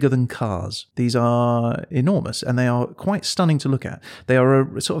are bigger than cars. These are enormous and they are quite stunning to look at. They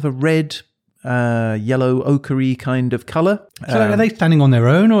are a sort of a red, yellow, ochre kind of colour. So are they standing on their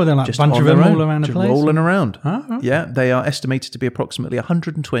own, or are there like a bunch of them all around the just place? rolling around. Oh. Yeah, they are estimated to be approximately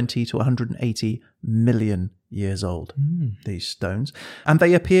 120 to 180 million years old, these stones. And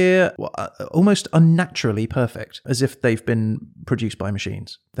they appear almost unnaturally perfect, as if they've been produced by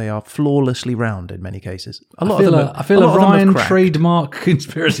machines. They are flawlessly round in many cases. I feel a Ryan trademark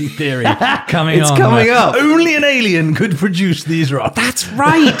conspiracy theory coming It's on. coming up. Only an alien could produce these rocks. That's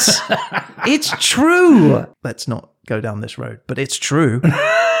right. It's true. Let's not go down this road, but it's true.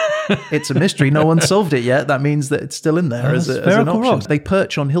 It's a mystery. No one solved it yet. That means that it's still in there as an option. Rocks. They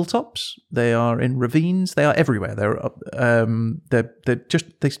perch on hilltops. They are in ravines. They are everywhere. They're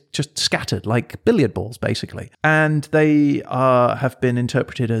just scattered like billiard balls, basically. And they have been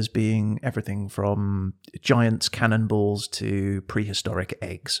interpreted as being everything from giants' cannonballs to prehistoric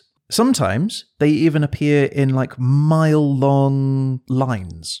eggs. Sometimes they even appear in like mile-long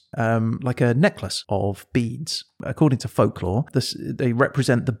lines, like a necklace of beads. According to folklore, they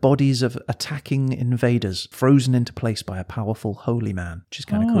represent the bodies of attacking invaders frozen into place by a powerful holy man, which is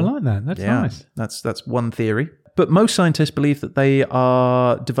kind of cool. I like that. That's nice. That's one theory. But most scientists believe that they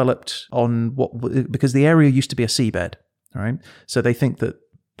are developed on because the area used to be a seabed, all right? So they think that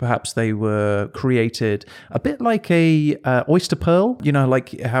perhaps they were created a bit like a oyster pearl,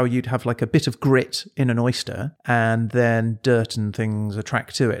 like how you'd have like a bit of grit in an oyster and then dirt and things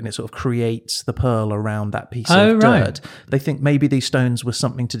attract to it and it sort of creates the pearl around that piece of dirt. They think maybe these stones were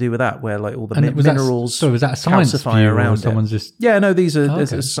something to do with that, where like all the minerals was that a science calcify around it. Someone's just... Yeah, no, these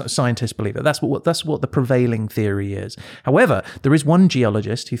are scientists believe it. That's what the prevailing theory is. However, there is one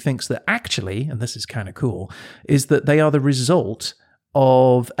geologist who thinks that actually, and this is kind of cool, is that they are the result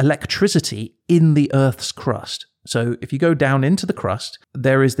of electricity in the Earth's crust. So if you go down into the crust,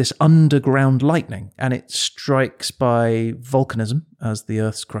 there is this underground lightning, and it strikes by volcanism as the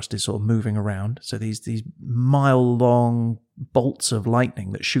Earth's crust is sort of moving around. So these mile-long bolts of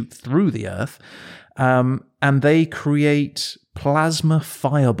lightning that shoot through the Earth, and they create plasma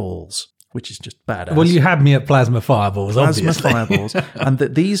fireballs, which is just badass. Well, you had me at plasma fireballs, obviously. Fireballs. And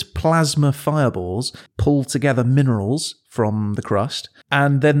that these plasma fireballs pull together minerals from the crust,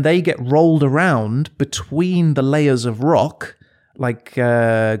 and then they get rolled around between the layers of rock like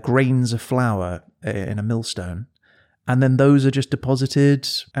grains of flour in a millstone, and then those are just deposited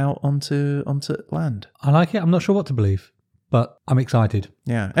out onto land. I like it. I'm not sure what to believe, but I'm excited.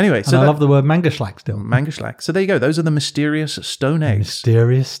 Yeah. Anyway, And I love the word Mangaschlack still. Mangaschlack. So there you go. Those are the mysterious stone eggs.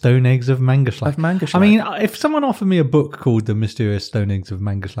 Mysterious Stone Eggs of Mangaschlack. Of Mangaschlack. I mean, if someone offered me a book called The Mysterious Stone Eggs of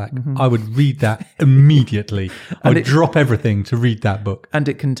Mangaschlack, I would read that immediately. I would drop everything to read that book. And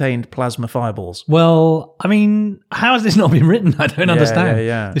it contained plasma fireballs. Well, I mean, how has this not been written? I don't understand.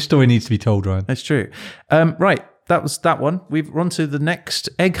 Yeah. This story needs to be told, Ryan. That's true. Right. That was that one. We've run to the next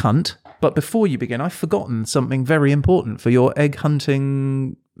egg hunt. But before you begin, I've forgotten something very important for your egg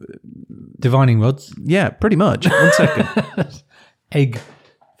hunting. Divining rods. Yeah, pretty much. 1 second. Egg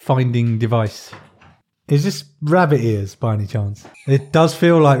finding device. Is this rabbit ears by any chance? It does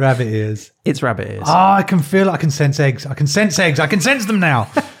feel like rabbit ears. It's rabbit ears. I can feel it. I can sense eggs. I can sense eggs. I can sense them now.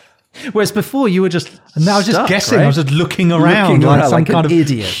 Whereas before you were just And now I was just stuck, guessing. right? I was just looking around like some kind of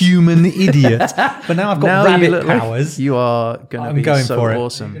idiot. human idiot. But now I've got Now you rabbit look like powers. you are going to I'm be going so for it.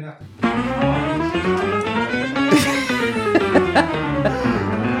 awesome.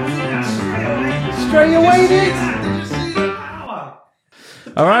 Straight away, dude.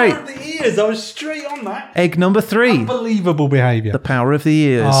 All right. The ears. I was straight on that. Egg number 3. Unbelievable behaviour. The power of the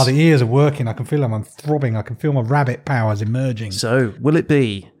ears. Oh, the ears are working. I can feel them. I'm throbbing. I can feel my rabbit powers emerging. So, will it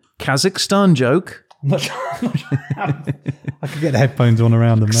be Kazakhstan joke? I'm not sure. I could get the headphones on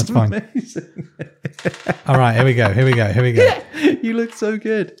around them. That's fine. Amazing. All right, here we go. You look so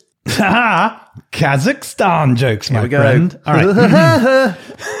good. Kazakhstan jokes, my we go. friend. All right.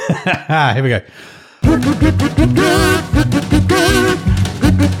 Here we go.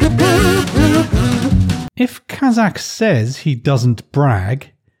 If Kazakh says he doesn't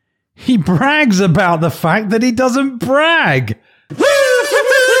brag, he brags about the fact that he doesn't brag.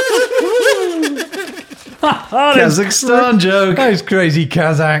 Kazakhstan joke. Those crazy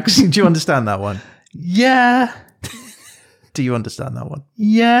Kazakhs. Do you understand that one? Yeah. Do you understand that one?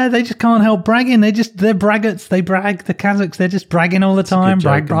 Yeah, they just can't help bragging. They're braggarts. They brag. The Kazakhs, they're just bragging all the time.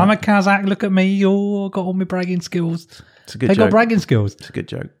 joke, Brag. I'm a Kazakh. Look at me. Oh, got all my bragging skills. It's a good They joke. got bragging skills. It's a good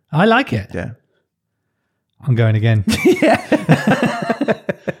joke. I like it. Yeah. I'm going again. 4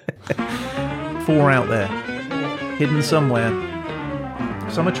 out there. Hidden somewhere.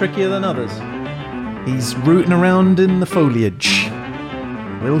 Some are trickier than others. He's rooting around in the foliage.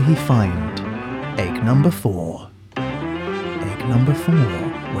 Will he find egg number 4? Egg number 4.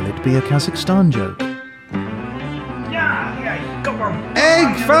 Will it be a Kazakhstan joke? Yeah, got one.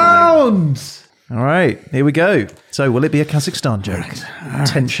 Egg found! All right, here we go. So, will it be a Kazakhstan joke?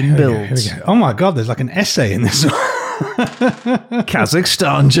 Tension builds. Here we go. Oh my God, there's like an essay in this one.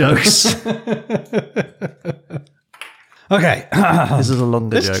 Kazakhstan jokes. Okay. This is a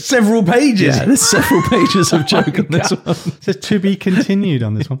longer joke. Several pages. Yeah, there's several pages of joke on this one. It says to be continued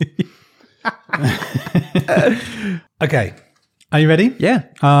on this one. Okay. Are you ready? Yeah.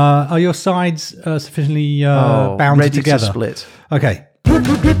 Are your sides sufficiently bound ready together? to split. Okay.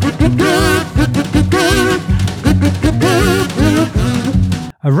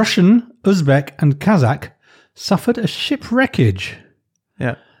 A Russian, Uzbek, and Kazakh suffered a shipwreckage.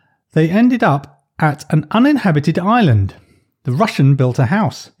 Yeah. They ended up at an uninhabited island. The Russian built a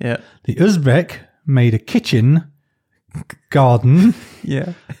house. Yeah. The Uzbek made a kitchen, garden.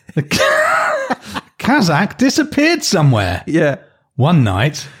 Yeah. The Kazakh disappeared somewhere. Yeah. One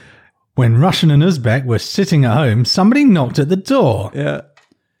night, when Russian and Uzbek were sitting at home, somebody knocked at the door. Yeah.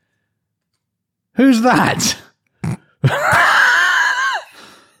 Who's that?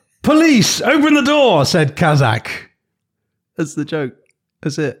 Police, open the door, said Kazakh. That's the joke.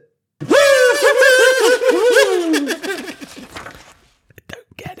 That's it.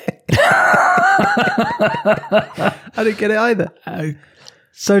 Get it. I didn't get it either.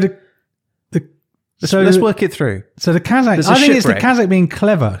 Let's work it through. So the Kazakh, There's a I think it's the shipwreck. Kazakh being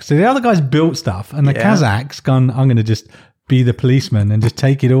clever. So the other guys built stuff, and the Yeah. Kazakh's gone, I'm going to just be the policeman and just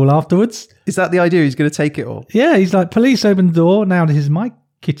take it all afterwards. Is that the idea? He's going to take it all? Yeah, he's like, police, open the door. Now this is my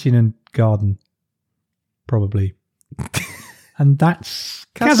kitchen and garden. Probably. And that's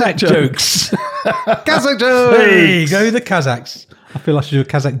Kazakh jokes. Kazakh jokes! Hey, go the Kazakhs. I feel I should do a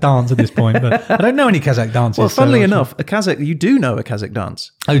Kazakh dance at this point, but I don't know any Kazakh dances. Well, funnily so enough, a Kazakh, you do know a Kazakh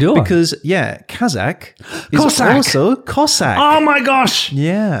dance. Oh, do I? Because, yeah, Kazakh is Cossack. also Cossack. Oh my gosh.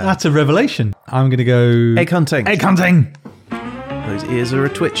 Yeah. That's a revelation. I'm going to go... Egg hunting. Egg hunting. Those ears are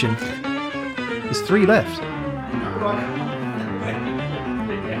a-twitching. There's 3 left.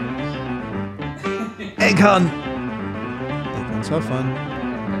 Egg hunt. Egg hunts are fun.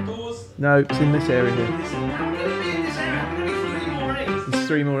 No, it's in this area here. There's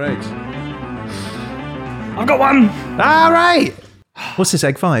 3 more eggs. I've got one. All right. What's this,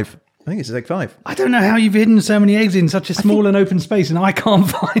 egg 5? I think it's egg 5. I don't know how you've hidden so many eggs in such a small and open space, and I can't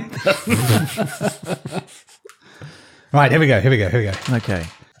find them. Right, here we go. Okay.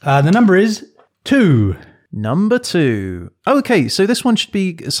 The number is 2. Number 2. Okay, so this one should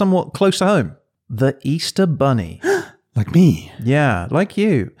be somewhat close to home. The Easter Bunny. Like me. Yeah, like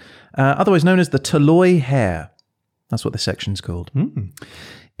you. Otherwise known as the Toloi hare. That's what this section's called.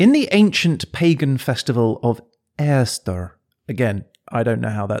 In the ancient pagan festival of Easter, again, I don't know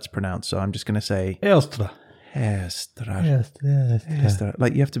how that's pronounced, so I'm just going to say Elstra. Easter.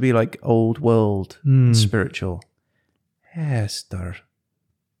 Like, you have to be like old world spiritual. Easter.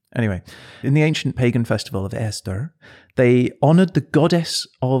 Anyway, in the ancient pagan festival of Easter, they honoured the goddess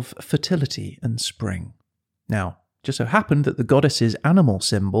of fertility and spring. Now, just so happened that the goddess's animal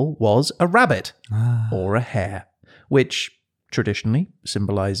symbol was a rabbit or a hare, which traditionally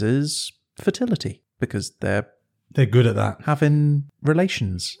symbolises fertility because they're good at that. having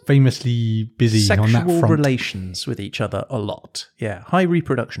relations. Famously busy on that Sexual front. relations with each other a lot. Yeah, high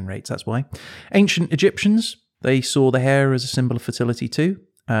reproduction rates, that's why. Ancient Egyptians, they saw the hare as a symbol of fertility too.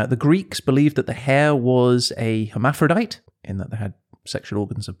 The Greeks believed that the hare was a hermaphrodite, in that they had sexual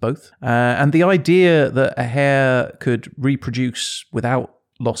organs of both. And the idea that a hare could reproduce without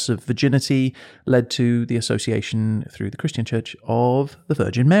loss of virginity led to the association through the Christian church of the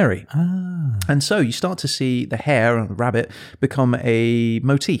Virgin Mary. And so you start to see the hare and the rabbit become a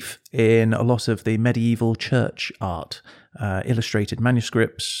motif in a lot of the medieval church art. Illustrated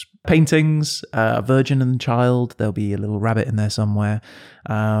manuscripts, paintings, Virgin and Child, there'll be a little rabbit in there somewhere.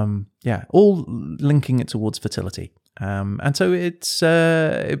 All linking it towards fertility. And so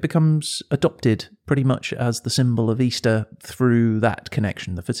it becomes adopted pretty much as the symbol of Easter through that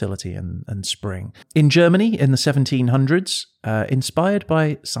connection, the fertility and spring. In Germany, in the 1700s, inspired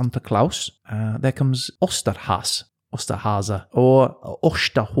by Santa Claus, there comes Osterhase, or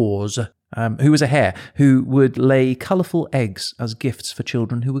Osterhose, who was a hare who would lay colourful eggs as gifts for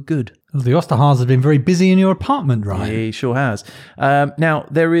children who were good. Well, the Osterhase has been very busy in your apartment, right? He sure has. Now,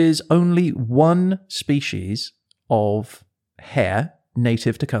 there is only one species of hare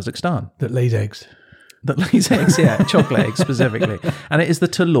native to Kazakhstan. That lays eggs. That lays eggs, yeah, chocolate eggs specifically. And it is the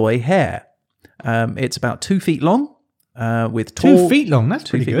Toloi hare. It's about 2 feet long. With tall, 2 feet long, that's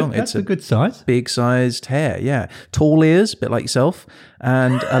pretty feet good. long. That's It's a good size. big sized hare, yeah. Tall ears, a bit like yourself,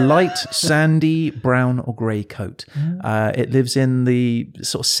 and a light sandy brown or grey coat. It lives in the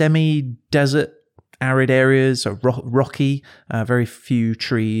sort of semi-desert, arid areas, so rocky, very few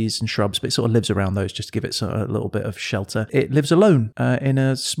trees and shrubs, but it sort of lives around those just to give it a little bit of shelter. It lives alone in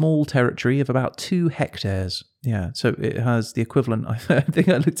a small territory of about 2 hectares. Yeah, so it has the equivalent. I think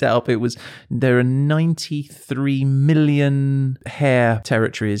I looked it up. There are 93 million hare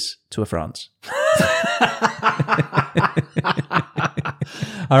territories to a France.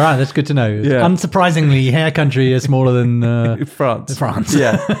 All right, that's good to know. Yeah. Unsurprisingly, hare country is smaller than France. France.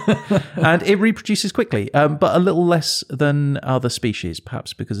 Yeah. And it reproduces quickly, but a little less than other species,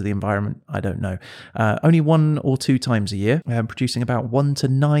 perhaps because of the environment. I don't know. Only 1 or 2 times a year, producing about 1 to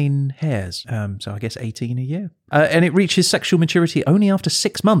 9 hares. So I guess 18 a year. And it reaches sexual maturity only after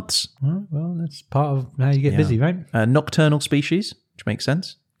 6 months. Well, that's part of how you get busy, right? Nocturnal species, which makes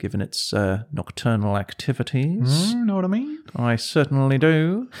sense, given its nocturnal activities. Know what I mean? I certainly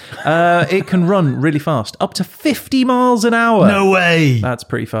do. It can run really fast, up to 50 miles an hour. No way. That's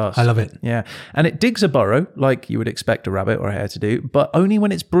pretty fast. I love it. Yeah. And it digs a burrow, like you would expect a rabbit or a hare to do, but only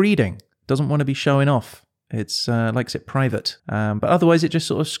when it's breeding. Doesn't want to be showing off. It's likes it private. But otherwise, it just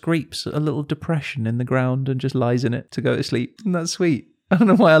sort of scrapes a little depression in the ground and just lies in it to go to sleep. Isn't that sweet? I don't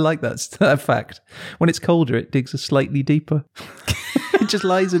know why I like that fact. When it's colder, it digs a slightly deeper. It just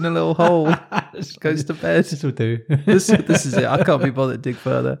lies in a little hole. Just goes to bed. This will do. This is it. I can't be bothered to dig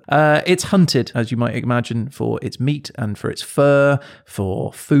further. It's hunted, as you might imagine, for its meat and for its fur,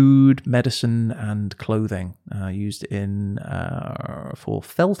 for food, medicine, and clothing, used for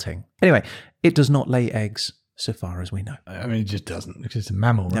felting. Anyway, it does not lay eggs, so far as we know. I mean, it just doesn't. It's just a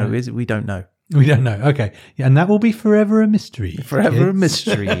mammal, right? No, we don't know. We don't know. Okay. Yeah, and that will be forever a mystery. Forever a kids.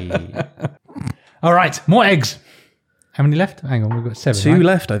 mystery. All right. More eggs. How many left? Hang on. We've got 7. 2 right?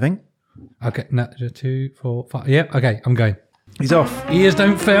 left, I think. Okay. No, 2, 4, 5. Yep. Okay. I'm going. He's off. Ears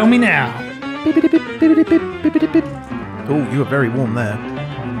don't fail me now. Oh, you were very warm there.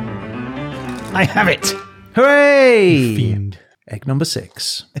 I have it. Hooray! Fiend. Egg number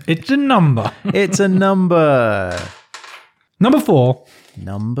 6. It's a number. It's a number. Number 4.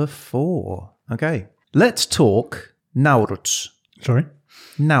 Number 4. Okay. Let's talk Nauruts. Sorry.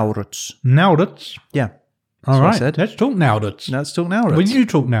 Nauruts. Nauruts. Yeah. All what I right, said. let's talk Nowrats. Let's talk Nowrats. Well, you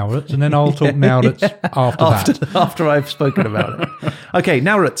talk Nowrats, and then I'll talk Nowrats after that. After I've spoken about it. Okay,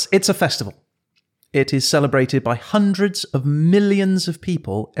 Nowrats, it's a festival. It is celebrated by hundreds of millions of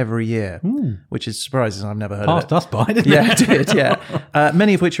people every year, which is surprising. I've never heard of it. Passed us by, didn't Yeah, it? it did, yeah.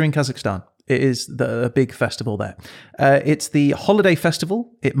 Many of which are in Kazakhstan. It is a big festival there. It's the holiday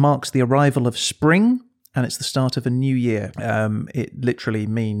festival. It marks the arrival of spring, and it's the start of a new year. It literally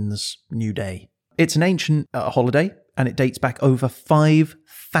means new day. It's an ancient holiday, and it dates back over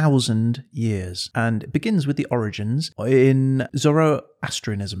 5,000 years. And it begins with the origins in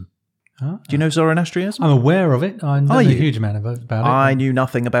Zoroastrianism. Huh? Do you know Zoroastrianism? I'm aware of it. I know a huge amount about it. I knew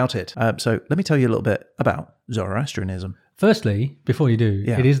nothing about it. So let me tell you a little bit about Zoroastrianism. Firstly, before you do,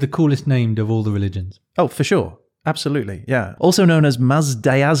 Yeah. it is the coolest named of all the religions. Oh, for sure. Absolutely. Yeah. Also known as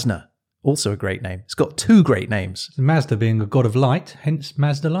Mazdayazna. Also a great name. It's got two great names. Mazda being a god of light, hence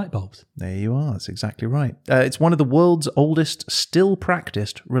Mazda light bulbs. There you are. That's exactly right. It's one of the world's oldest still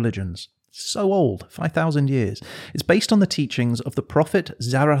practiced religions. So old, 5,000 years. It's based on the teachings of the prophet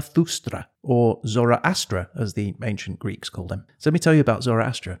Zarathustra, or Zoroastra, as the ancient Greeks called him. So let me tell you about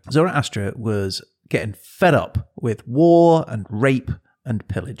Zoroastra. Zoroastra was getting fed up with war and rape and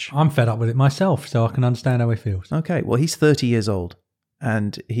pillage. I'm fed up with it myself, so I can understand how he feels. Okay, well, he's 30 years old,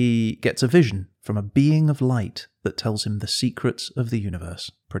 and he gets a vision from a being of light that tells him the secrets of the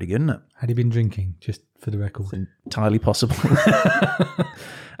universe. Pretty good, isn't it? Had he been drinking, just for the record? Entirely possible.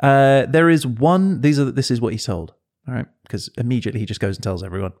 There is one. This is what he's told. All right, because immediately he just goes and tells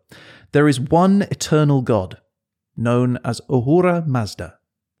everyone. There is one eternal God, known as Ahura Mazda,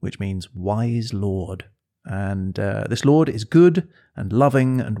 which means wise Lord. And this Lord is good and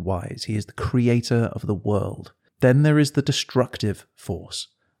loving and wise. He is the creator of the world. Then there is the destructive force,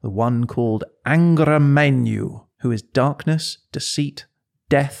 the one called Angra Mainyu, who is darkness, deceit,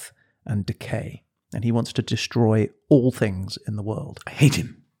 death, and decay. And he wants to destroy all things in the world. I hate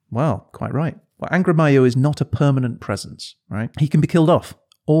him. Well, quite right. Well, Angra Mainyu is not a permanent presence, right? He can be killed off.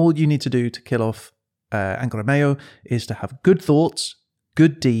 All you need to do to kill off Angra Mainyu is to have good thoughts,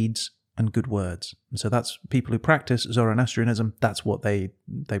 good deeds, and good words. And so that's people who practice Zoroastrianism. That's what they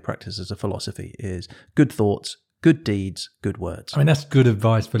practice as a philosophy: is good thoughts, good deeds, good words. I mean, that's good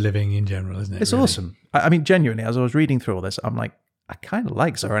advice for living in general, isn't it? It's really? awesome. I mean, genuinely, as I was reading through all this, I'm like, I kind of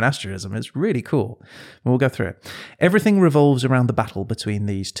like Zoroastrianism. It's really cool. We'll go through it. Everything revolves around the battle between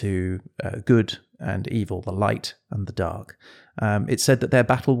these two, good and evil, the light and the dark. It's said that their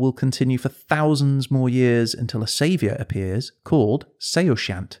battle will continue for thousands more years until a savior appears called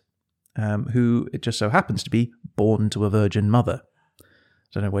Seoshant, who it just so happens to be born to a virgin mother. I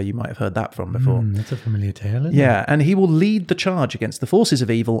don't know where you might have heard that from before. That's a familiar tale, isn't it? Yeah, and he will lead the charge against the forces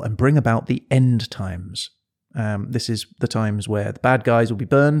of evil and bring about the end times. This is the times where the bad guys will be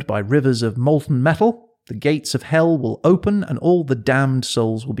burned by rivers of molten metal, the gates of hell will open, and all the damned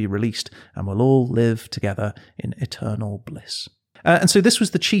souls will be released, and will all live together in eternal bliss. And so this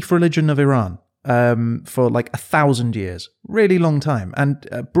was the chief religion of Iran for like 1,000 years. Really long time.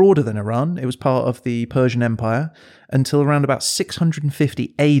 And broader than Iran, it was part of the Persian Empire until around about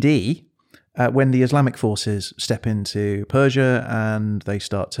 650 AD, when the Islamic forces step into Persia and they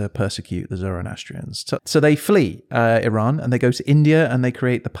start to persecute the Zoroastrians. So they flee Iran and they go to India and they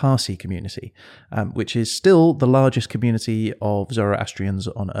create the Parsi community, which is still the largest community of Zoroastrians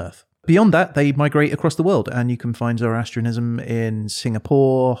on earth. Beyond that, they migrate across the world, and you can find Zoroastrianism in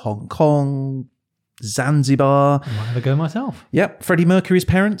Singapore, Hong Kong, Zanzibar. I might have a go myself. Yep, Freddie Mercury's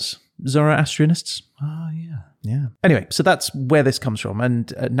parents, Zoroastrianists. Oh, yeah. Yeah. Anyway, so that's where this comes from.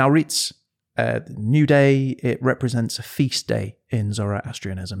 And Nowruz, New Day, it represents a feast day in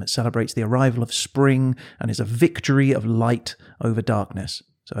Zoroastrianism. It celebrates the arrival of spring and is a victory of light over darkness.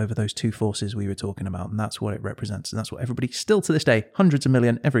 So over those two forces we were talking about, and that's what it represents. And that's what everybody, still to this day, hundreds of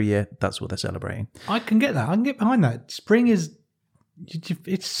million every year, that's what they're celebrating. I can get that. I can get behind that. Spring is,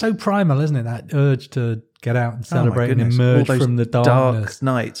 it's so primal, isn't it? That urge to get out and celebrate and emerge from the darkness. Dark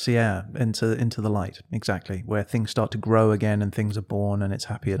nights, yeah, into the light, exactly, where things start to grow again and things are born and it's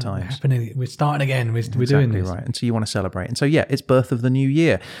happier times. We're starting again. We're Exactly doing this. Right. And so you want to celebrate. And so, yeah, it's birth of the new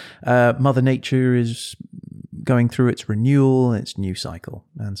year. Mother Nature is going through its renewal, its new cycle.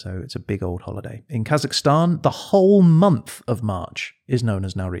 And so it's a big old holiday. In Kazakhstan, the whole month of March is known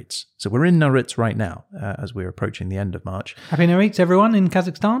as Nowruz. So we're in Nowruz right now, as we're approaching the end of March. Happy Nowruz, everyone, in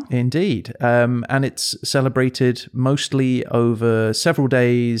Kazakhstan. Indeed. And it's celebrated mostly over several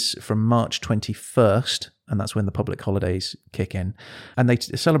days from March 21st. And that's when the public holidays kick in. And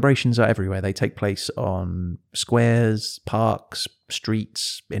celebrations are everywhere. They take place on squares, parks,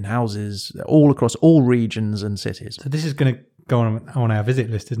 streets, in houses, all across all regions and cities. So this is going to go on our visit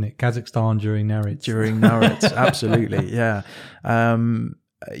list, isn't it? Kazakhstan during Narits. During Narits, absolutely, yeah.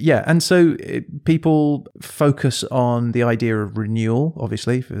 Yeah, and so people focus on the idea of renewal,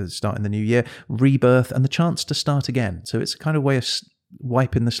 obviously, for starting the new year, rebirth, and the chance to start again. So it's a kind of way of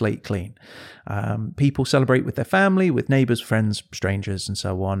wiping the slate clean. People celebrate with their family, with neighbours, friends, strangers, and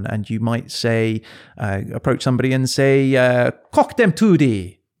so on. And you might say, approach somebody and say, "Kok dem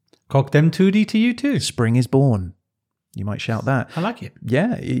tudi." Kok dem tudi to you too. Spring is born. You might shout that. I like it.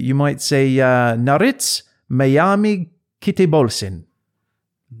 Yeah, you might say, Narits Miami Kitibolsin.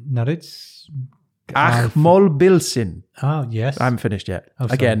 Narits. Achmol Bilsin. Oh, yes. I haven't finished yet. Oh,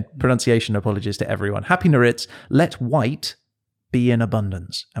 sorry. Again, pronunciation apologies to everyone. Happy Narits. Let white be in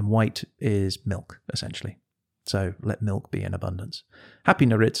abundance. And white is milk, essentially. So let milk be in abundance. Happy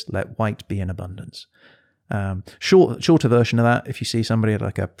Narits. Let white be in abundance. Shorter version of that, if you see somebody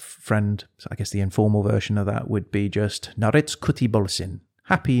like a friend, I guess the informal version of that would be just Narits Kuti Bolsin.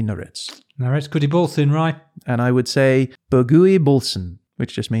 Happy Narits. Narits Kuti Bolsin, right? And I would say Burgui Bolsin,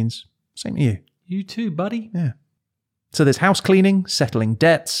 which just means same to you. You too, buddy. Yeah. So there's house cleaning, settling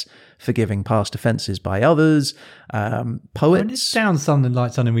debts, forgiving past offences by others, poets. It sounds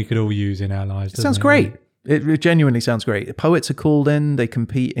like something we could all use in our lives. It sounds great. It genuinely sounds great. Poets are called in. They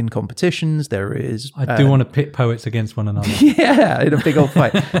compete in competitions. There is... I do want to pit poets against one another. Yeah, in a big old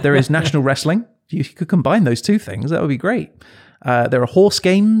fight. There is national wrestling. You could combine those two things. That would be great. There are horse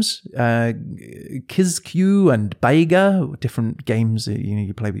games, Kizkyu and Baiga, different games that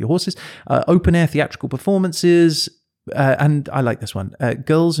you play with your horses. Open air theatrical performances. And I like this one.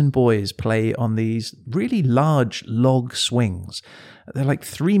 Girls and boys play on these really large log swings. They're like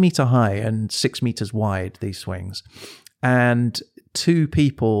 3 meter high and 6 meters wide, these swings. And two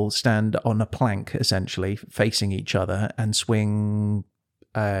people stand on a plank, essentially, facing each other and swing,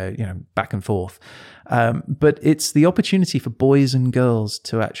 back and forth. But it's the opportunity for boys and girls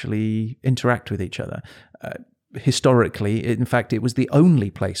to actually interact with each other. Historically, in fact, it was the only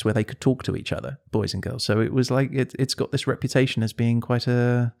place where they could talk to each other, boys and girls. So it was like it's got this reputation as being quite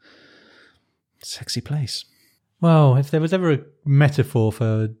a sexy place. Well, if there was ever a metaphor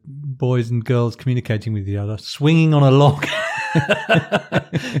for boys and girls communicating with each other, swinging on a log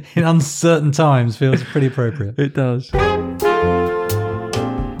in uncertain times feels pretty appropriate. It does.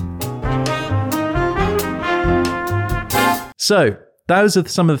 So those are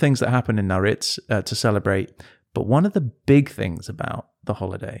some of the things that happen in Narits to celebrate. But one of the big things about the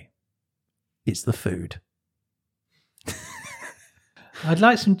holiday is the food. I'd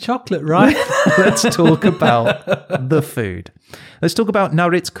like some chocolate, right? Let's talk about the food. Let's talk about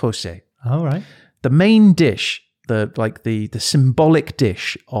Narits Koshe. All right. The main dish, the symbolic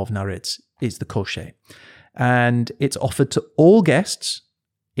dish of Narits is the koshe. And it's offered to all guests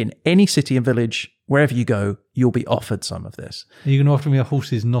in any city and village. Wherever you go, you'll be offered some of this. Are you going to offer me a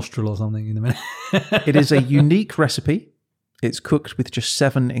horse's nostril or something in a minute? It is a unique recipe. It's cooked with just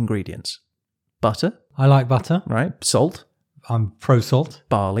 7 ingredients. Butter. I like butter. Right. Salt. I'm pro salt.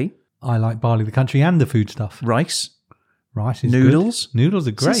 Barley. I like barley, the country, and the food stuff. Rice. Rice is noodles. Good. Noodles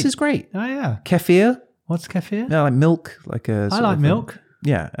are great. This is great. Oh, yeah. Kefir. What's kefir? Yeah, like milk. I like milk.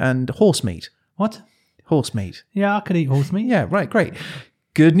 Yeah. And horse meat. What? Horse meat. Yeah, I could eat horse meat. Yeah, right. Great.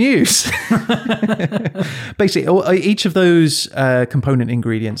 Good news. Basically, each of those component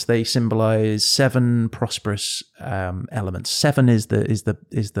ingredients, they symbolize 7 prosperous elements. 7 is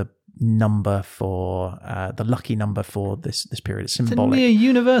the number for the lucky number for this period. It's symbolic. It's a near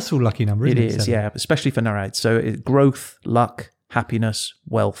universal lucky number, isn't it? It is, yeah, especially for Narits. So growth, luck, happiness,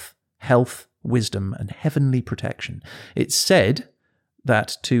 wealth, health, wisdom, and heavenly protection. It's said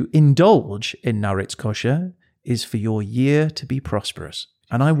that to indulge in Narits Kosher is for your year to be prosperous.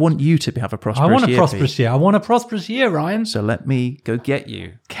 And I want you to have a prosperous year. I want a prosperous year. I want a prosperous year, Ryan. So let me go get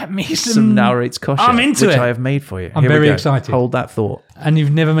you. Get me some Narits Kosher. I'm into which it. I have made for you. I'm very excited. Hold that thought. And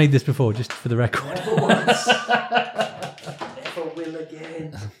you've never made this before, just for the record. Never once. Never will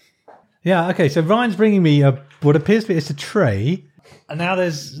again. Yeah, okay. So Ryan's bringing me what appears to be a tray. And now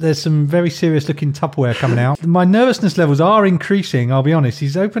there's some very serious looking Tupperware coming out. My nervousness levels are increasing, I'll be honest.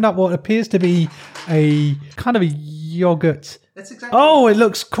 He's opened up what appears to be a kind of a yogurt. That's exactly. Oh, it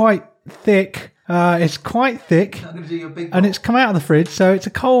looks quite thick. It's quite thick. I'm going to do your big and it's come out of the fridge, so it's a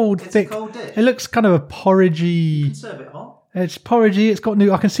cold, thick. A cold dish. It looks kind of a porridgey. You can serve it hot. It's porridgey. It's got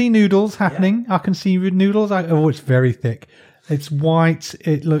I can see noodles happening. Yeah. I can see noodles. It's very thick. It's white.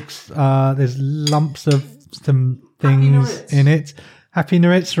 It looks. There's lumps of some things in it. Happy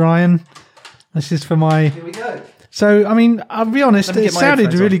Narits, Ryan. This is for my. Here we go. So, I mean, I'll be honest. It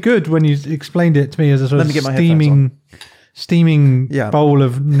sounded really good when you explained it to me as a sort of steaming. steaming Yeah. bowl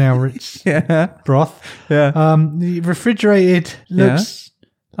of Nauritz Yeah. broth. Yeah. The refrigerated looks.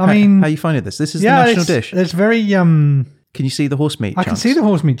 I mean, how you finding this? This is the yeah, national dish. It's very. Can you see the horse meat? I can chunks? see the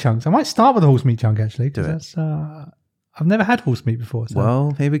horse meat chunks. I might start with the horse meat chunk actually. Do it. That's, I've never had horse meat before. So.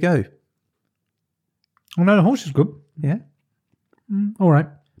 Well, here we go. Oh no, the horse is good. Yeah. All right.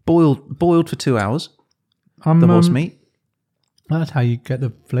 Boiled for 2 hours. The The horse meat. That's how you get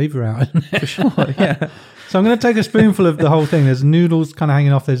the flavour out, isn't it? For sure. Yeah. So I'm going to take a spoonful of the whole thing. There's noodles kind of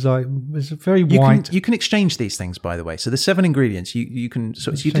hanging off. There's very white. You can exchange these things, by the way. So there's 7 ingredients. You can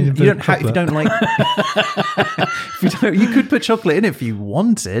so you Exchange don't them for if you don't like you could put chocolate in it if you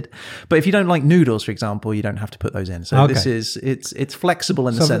wanted, but if you don't like noodles, for example, you don't have to put those in. So Okay. this is it's flexible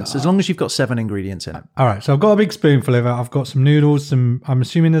in the So, sense as long as you've got 7 ingredients in it. All right. So I've got a big spoonful of it. I've got some noodles. I'm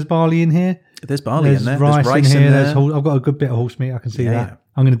assuming there's barley in here. There's barley There's in there. rice, There's rice in here. there. I've got a good bit of horse meat. I can see Yeah, that. yeah.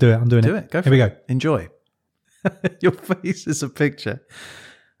 I'm going to do it. I'm doing Do it. it. Go for Here we it. go. Enjoy. Your face is a picture.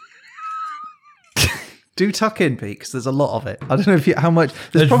 Do tuck in, Pete, because there's a lot of it. I don't know how much.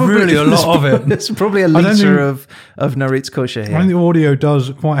 There's really a lot of it. There's probably a don't litre think- of Nauritz kosher I here. think the audio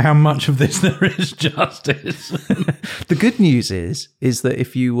does quite how much of this there is justice. The good news is that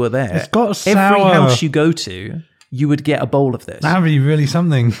if you were there, It's got every sour- house you go to, you would get a bowl of this, That'd be really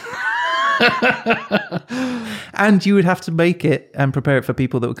something. and you would have to make it and prepare it for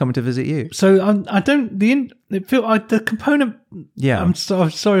people that were coming to visit you. So I don't. The component. Yeah. I'm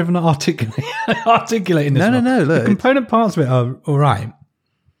sorry for not articulating this. No, one. look, The component parts of it are all right.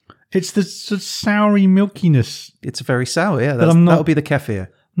 It's the sort of soury milkiness. It's very sour. Yeah, I'm not- that'll be the kefir.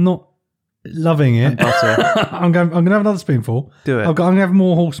 Not loving it. Butter. I'm going to have another spoonful. Do it. I'm going to have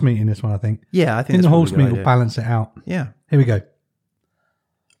more horse meat in this one. I think. Yeah, I think In that's the probably horse a good meat will idea. balance it out. Yeah. Here we go.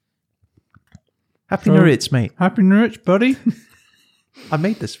 Happy So- Nauritz, mate. Happy Nauritz, buddy. I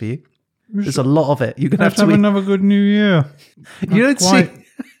made this for you. There's a lot of it. You're gonna Let's have have to eat. another good New Year. You don't see. Quite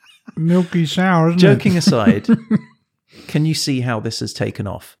milky sour, isn't Joking it? aside, can you see how this has taken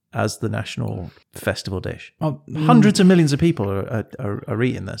off as the national festival dish? Oh, Hundreds of millions of people are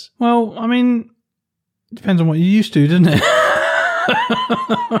eating this. well, I mean, depends on what you're used to, doesn't it?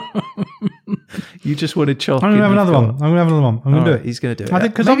 You just wanted chalk. I'm going to have another one. I'm going to have another one. I'm going to do it. He's going to do it. I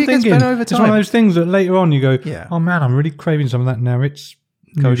think because Maybe I'm it gets thinking better over it's one of time. those things that later on you go, Yeah. oh man, I'm really craving some of that now. It's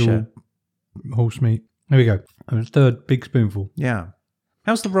Kosher. horse meat. There we go. And it's third big spoonful. Yeah.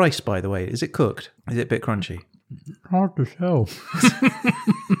 How's the rice, by the way? Is it cooked? Is it a bit crunchy? Hard to tell.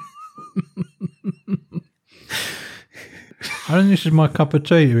 I don't think this is my cup of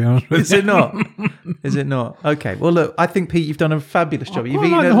tea, to be honest with you. Is it not? Is it not? Okay. Well, look, I think, Pete, you've done a fabulous job. You've I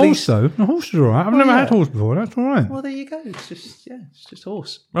eaten like at the horse, least. though. The horse is all right. I've never yeah. had horse before. That's all right. Well, there you go. It's just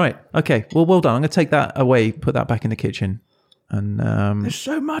horse. Right. Okay. Well, well done. I'm going to take that away, put that back in the kitchen. And There's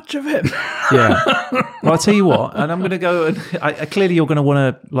so much of it. yeah. Well, I'll tell you what, and I'm going to go and clearly you're going to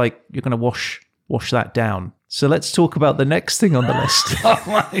want to you're going to wash that down. So let's talk about the next thing on the list. Oh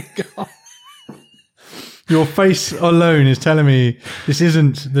my God. Your face alone is telling me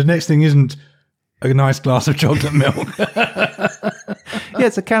the next thing isn't a nice glass of chocolate milk. Yeah,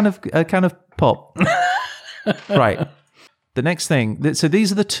 it's a can of pop. Right. The next thing, so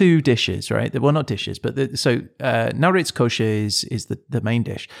these are the 2 dishes, right? Well, not dishes, but Nauritz kosher is the main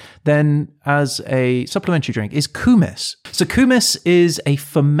dish. Then, as a supplementary drink, is kumis. So kumis is a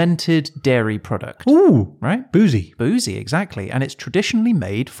fermented dairy product, Ooh, right? boozy. Boozy, exactly, and it's traditionally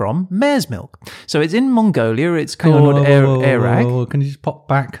made from mare's milk. So it's in Mongolia. It's Hang on, called whoa, erag. Can you just pop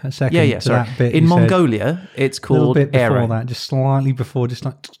back a second Yeah, to sorry. that bit? In you said? Mongolia, it's A little called bit before erag. that, just slightly before, just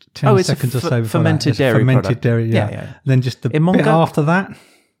like 10 Oh, it's a seconds or so before fermented that. It's a dairy fermented product. dairy, yeah. Yeah. Then just the In bit Mongo- after that,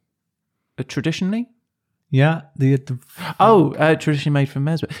 Traditionally. yeah. Traditionally made from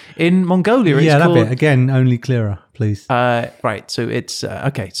mare's milk. In Mongolia, it's yeah, that called... bit. Again, only clearer, please. right, so it's...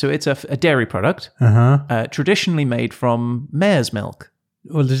 so it's a dairy product, traditionally made from mare's milk.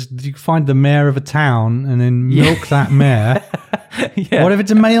 Well, you find the mayor of a town and then milk that mayor. Yeah. What if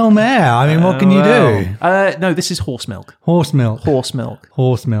it's a male mayor? I mean, what can you do? No, this is horse milk. Horse milk. Horse milk.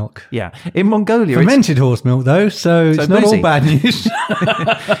 Horse milk. Yeah. In Mongolia, Fermented horse milk, though, so it's not boozy. all bad news.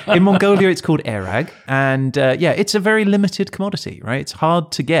 in Mongolia, it's called erag. And it's a very limited commodity, right? It's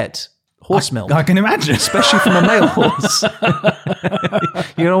hard to get horse milk. I can imagine. Especially from a male horse.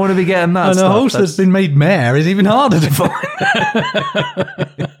 You don't want to be getting that And a stuff. horse that's been made mayor is even harder to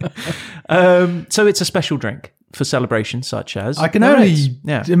find. So it's a special drink for celebrations such as... I can Nauritz.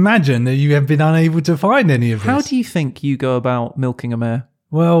 only imagine that you have been unable to find any of this. How do you think you go about milking a mare?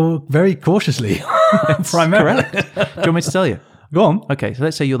 Well, very cautiously. Primarily. Correct. Do you want me to tell you? Go on. Okay, so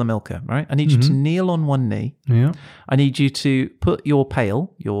let's say you're the milker, right? I need you to kneel on one knee. Yeah. I need you to put your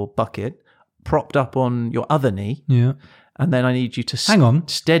pail, your bucket, propped up on your other knee, Yeah. and then I need you to Hang on.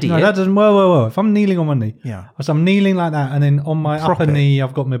 steady No, it. that doesn't. Whoa. If I'm kneeling on one knee, Yeah. so I'm kneeling like that, and then on my Prop upper it. knee,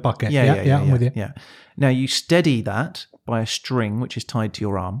 I've got my bucket. Yeah. I'm with you. Yeah. Now you steady that by a string which is tied to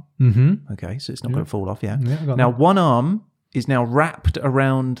your arm. Mm-hmm. Okay, so it's not going to fall off. Yeah. Yeah, I got Now that. one arm is now wrapped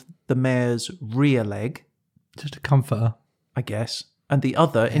around the mare's rear leg, Just a comforter. I guess, and the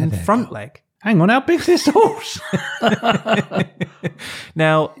other in there you front leg. Hang on, how big's this horse?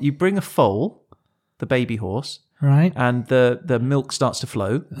 Now you bring a foal, the baby horse, Right. and the milk starts to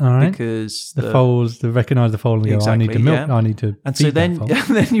flow All right. because The foals, they recognise the foal and go, I need to Exactly, milk, yeah. I need to and feed so then that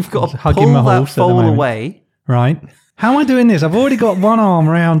foal. then you've got to Hugging pull my that horse at the foal moment. away. Right. How am I doing this? I've already got one arm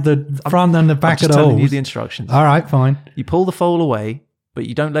around the front and the back Just of the telling you horse. the instructions. All right, fine. You pull the foal away, but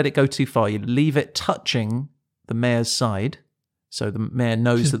you don't let it go too far. You leave it touching the mare's side, so the mare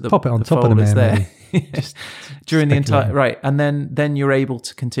knows Just that the pop it on the top of foal the is mare, there. Just During the entire speculate. right, and then you're able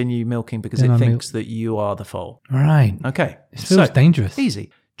to continue milking because Then it I thinks that you are the foal. Right. Okay, It feels dangerous. easy.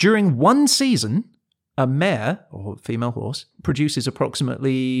 During one season, a mare or female horse produces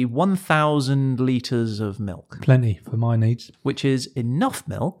approximately 1,000 liters of milk, Plenty for my needs. which is enough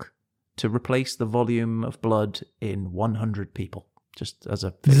milk to replace the volume of blood in 100 people. Just as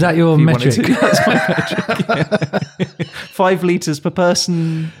a Is that your if you wanted metric? to- That's my metric. Yeah. 5 liters per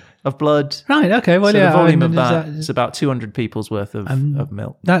person of blood. Right, okay. Well, So yeah. the volume I of mean, that is about 200 people's worth of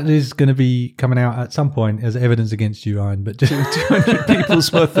milk. that is going to be coming out at some point as evidence against you, Ryan. But just 200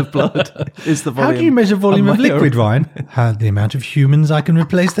 people's worth of blood is the volume. how do you measure volume of my liquid, Ryan? The amount of humans I can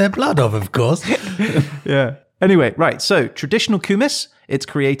replace their blood of course. Yeah. Anyway, right. So traditional kumis, it's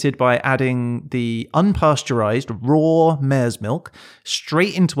created by adding the unpasteurized raw mare's milk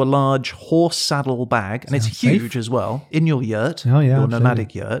straight into a large horse saddle bag, and it's Sounds huge safe. as well in your yurt, Oh, yeah, your absolutely.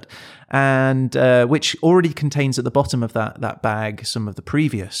 nomadic yurt, and which already contains at the bottom of that bag some of the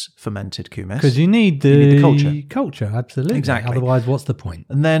previous fermented kumis. Because you need the, need the culture. Absolutely. Exactly. Otherwise, what's the point?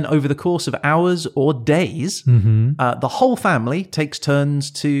 And then over the course of hours or days, Mm-hmm. the whole family takes turns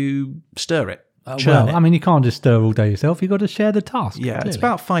to stir it. Churn Well, it. I mean, you can't just stir all day yourself. You've got to share the task. Yeah, it's clearly.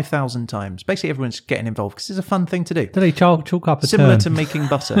 about 5,000 times. Basically, everyone's getting involved because it's a fun thing to do. Do they chalk up a Similar turn? to making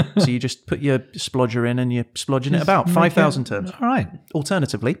butter. So you just put your splodger in and you're splodging it about Make 5,000 it- turns. All right.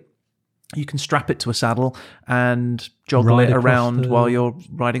 Alternatively, you can strap it to a saddle and joggle Ride it across around the- while you're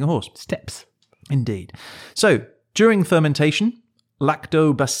riding a horse. Steps. Indeed. So during fermentation,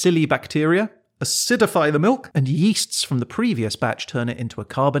 lactobacilli bacteria acidify the milk, and yeasts from the previous batch turn it into a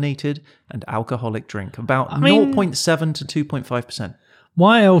carbonated and alcoholic drink, about mean- 0.7 to 2.5%.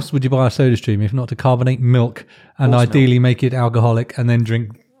 Why else would you buy a soda stream if not to carbonate milk and Horse ideally make it alcoholic and then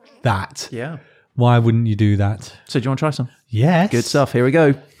drink that? Yeah. Why wouldn't you do that? So do you want to try some? Yes. Good stuff. Here we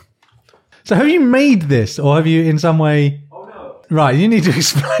go. So have you made this or have you in some way... Oh, no. Right, you need to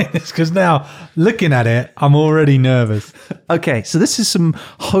explain this because now, looking at it, I'm already nervous. Okay, so this is some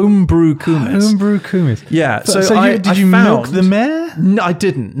homebrew kumis. Homebrew kumis. Yeah, So, I did you milk found- the mare? No, I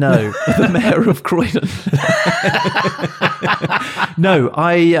didn't. No, the mayor of Croydon. No,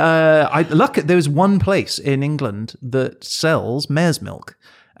 I look. There was one place in England that sells mare's milk,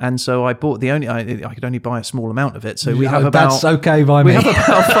 and so I bought the only. I could only buy a small amount of it. So we have about. That's okay by We me. have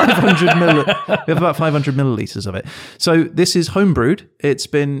about 500 we have about 500 milliliters of it. So this is homebrewed.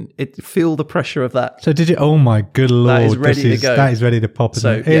 Feel the pressure of that. So did you? Oh my good lord! is ready to go. That is ready to pop. Isn't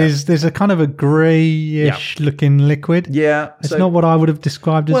So, it? yeah. There's a kind of a greyish looking liquid. Yeah, It's not what I would have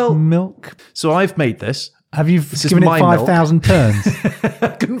described as Well- milk. So I've made this. Have you is given it my milk. 5,000 turns?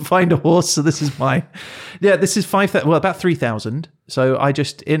 I couldn't find a horse, so this is mine. Yeah, this is 5,000. Well, about 3,000. So I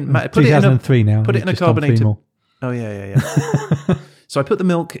just put it in a 2003 now. Put it You've in a just done three carbonated. more. Oh yeah. So I put the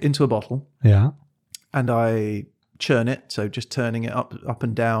milk into a bottle Yeah. and I churn it. So just turning it up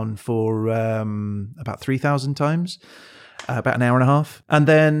and down for about 3,000 times, about an hour and a half, and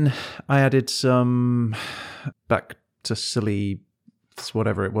then I added some bacilli,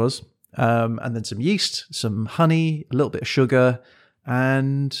 whatever it was. And then some yeast, some honey, a little bit of sugar,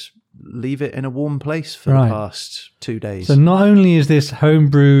 and leave it in a warm place for Right. the past 2 days. So not only is this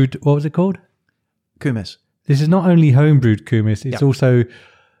homebrewed, what was it called? Kumis. This is not only homebrewed kumis, it's Yeah. also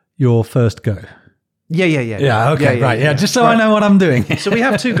your first go. Yeah. Yeah, just so I know what I'm doing. So we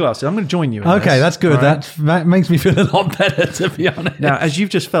have 2 glasses. I'm going to join you in Okay, this, that's good. all right? That makes me feel a lot better, to be honest. Now, as you've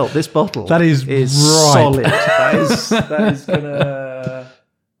just felt, this bottle That is right. solid.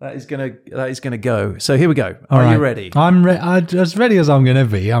 That is gonna go. So here we go. All Are right. you ready? I'm as ready as I'm going to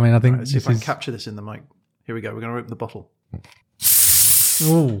be. I mean, I think Let's see this if I can is... capture this in the mic. Here we go. We're going to open the bottle.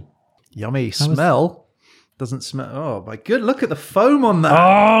 Ooh. Yummy smell. Doesn't smell. Oh my good! Look at the foam on that.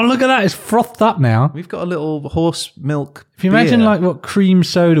 Oh, look at that. It's frothed up now. We've got a little horse milk. If you imagine beer. like what cream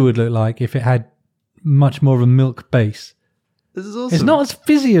soda would look like if it had much more of a milk base. This is awesome. It's not as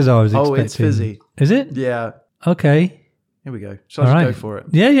fizzy as I was expecting. Oh, it's fizzy. Is it? Yeah. Okay. Here we go. Shall I just go for it?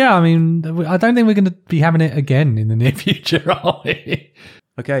 Yeah. I mean, I don't think we're going to be having it again in the near future, are we?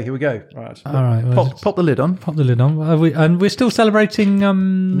 Okay, here we go. Right. All right. Well, Pop the lid on. pop the lid on. And we're still celebrating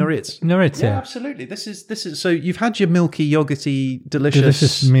Noritz. Noritz, Yeah, yeah. absolutely. This is. So you've had your milky, yogurty,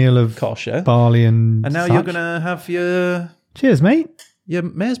 delicious meal of kosher, barley and now such. you're gonna have your Cheers, mate.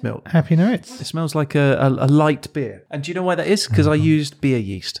 mare's milk. Happy Noritz. It smells like a light beer. And do you know why that is? Because I used beer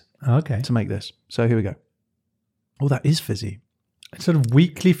yeast Okay. to make this. So here we go. Oh, that is fizzy. It's sort of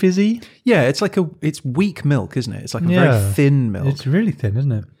weakly fizzy. Yeah, it's weak milk, isn't it? It's like a Yeah. very thin milk. It's really thin,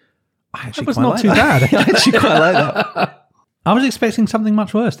 isn't it? I actually That was quite not like too that. bad. I actually quite like that. I was expecting something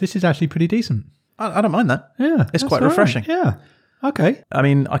much worse. This is actually pretty decent. I don't mind that. Yeah. It's that's quite all right. refreshing. Yeah. Okay. I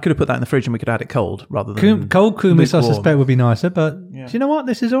mean, I could have put that in the fridge and we could have had it cold rather than Cold kumis, I lukewarm. suspect, would be nicer. But do you know what?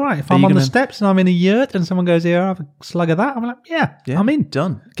 This is all right. If I'm you on the gonna- steps and I'm in a yurt and someone goes, here, have a slug of that, I'm like, yeah, I'm in.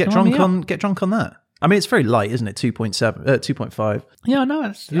 Done. Get Sign me drunk on that. I mean, it's very light, isn't it? 2.5. Yeah, no,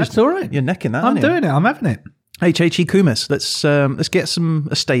 that's all right. You're necking that. I'm aren't you? doing it. I'm having it. HHE Kumis. Let's get some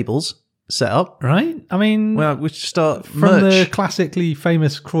stables set up. Right? I mean, Well, we should start from merch. the classically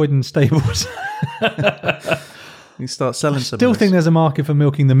famous Croydon stables. We start selling some. Still of think this. there's a market for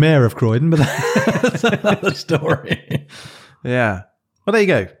milking the mayor of Croydon, but that's another story. Yeah. Well, there you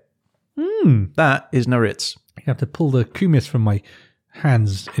go. That is Noritz. You have to pull the kumis from my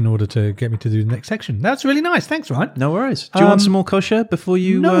hands in order to get me to do the next section. That's really nice. Thanks, Ryan. No worries. Do you want some more kosher before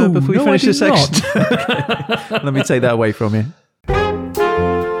you finish I this do section? not. Let me take that away from you.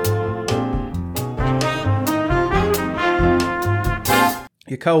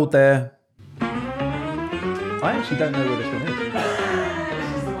 You're cold there. I actually don't know where this one is.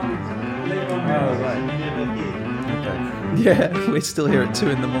 Oh, right. Okay. Yeah, we're still here at 2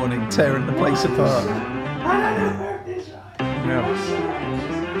 a.m, tearing the place apart. Yeah.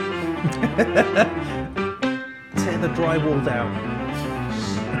 Tear the drywall down.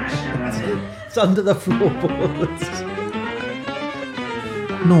 It's under the floorboards.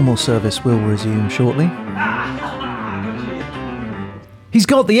 Normal service will resume shortly. He's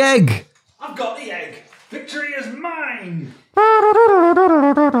got the egg! I've got the egg. Victory is mine.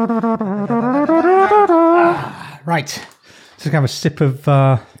 Right. Just have a sip of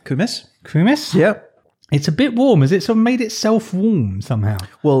Kumis? kumis. Yep. It's a bit warm. Has it sort of made itself warm somehow?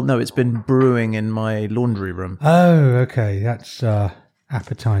 Well, no, it's been brewing in my laundry room. Oh, okay. That's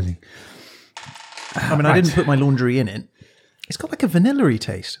appetizing. I mean, I didn't put my laundry in it. It's got like a vanilla-y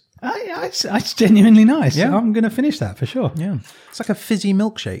taste. It's genuinely nice. Yeah. I'm going to finish that for sure. Yeah. It's like a fizzy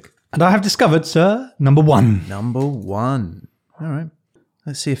milkshake. And I have discovered, sir, number one. Number 1. All right.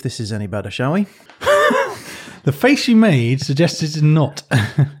 Let's see if this is any better, shall we? The face you made suggests it's not.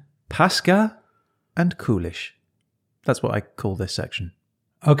 Pascha and Coolish. That's what I call this section.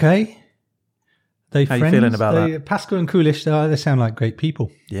 Okay. They How you friends? feeling about that? Pascal and Coolish, they sound like great people.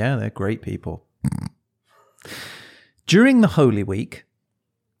 Yeah, they're great people. During the Holy Week,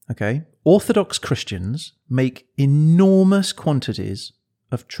 okay, Orthodox Christians make enormous quantities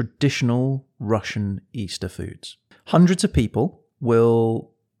of traditional Russian Easter foods. Hundreds of people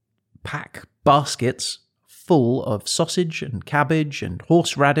will pack baskets full of sausage and cabbage and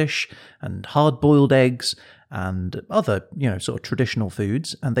horseradish and hard-boiled eggs and other, sort of traditional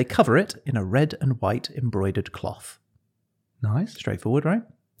foods, and they cover it in a red and white embroidered cloth. Nice. Straightforward, right?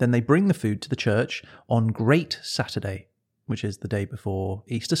 Then they bring the food to the church on Great Saturday, which is the day before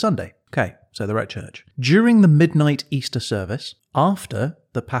Easter Sunday. Okay, so they're at church. During the midnight Easter service, after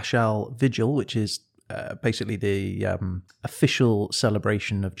the Paschal Vigil, which is basically the official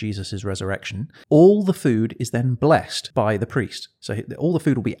celebration of Jesus' resurrection, all the food is then blessed by the priest. So all the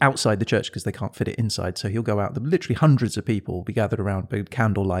food will be outside the church because they can't fit it inside. So he'll go out. Literally hundreds of people will be gathered around by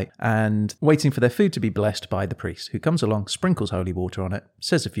candlelight and waiting for their food to be blessed by the priest, who comes along, sprinkles holy water on it,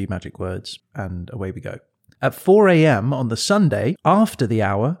 says a few magic words, and away we go. At 4 a.m. on the Sunday, after the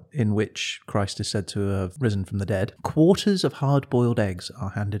hour in which Christ is said to have risen from the dead, quarters of hard-boiled eggs are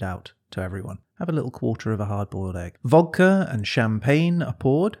handed out to everyone. Have a little quarter of a hard-boiled egg. Vodka and champagne are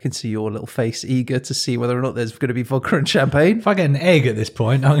poured. You can see your little face eager to see whether or not there's going to be vodka and champagne. If I get an egg at this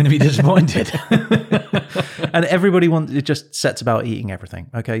point, I'm going to be disappointed. And everybody it just sets about eating everything.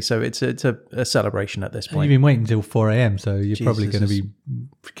 Okay, so it's a celebration at this You've point. been waiting until 4 a.m, so you're probably Jesus. going to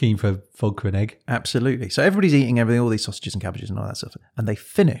be keen for vodka and egg. Absolutely. So everybody's eating everything, all these sausages and cabbages and all that stuff. And they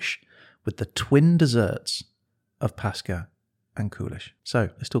finish with the twin desserts of Pascha and Kulish. So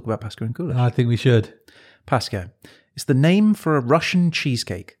let's talk about Pascha and Kulish. I think we should. Pascha. It's the name for a Russian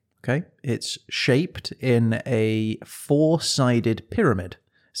cheesecake. Okay, it's shaped in a 4-sided pyramid.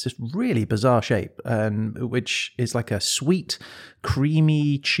 It's this really bizarre shape, which is like a sweet,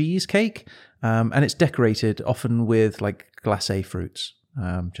 creamy cheesecake, and it's decorated often with like glacé fruits,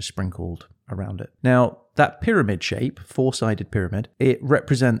 just sprinkled around it. Now, that pyramid shape, 4-sided pyramid, it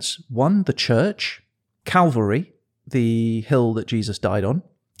represents one, the church, Calvary, the hill that Jesus died on,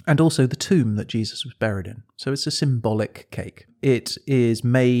 and also the tomb that Jesus was buried in. So it's a symbolic cake. It is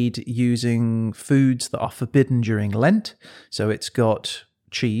made using foods that are forbidden during Lent. So it's got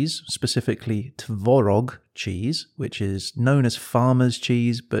cheese, specifically Tvorog cheese, which is known as farmer's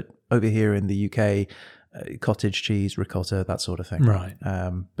cheese, but over here in the UK, cottage cheese, ricotta, that sort of thing. Right.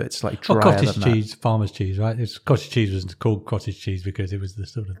 But it's like drier cottage than cheese, farmer's cheese, right? Cottage cheese was called cottage cheese because it was the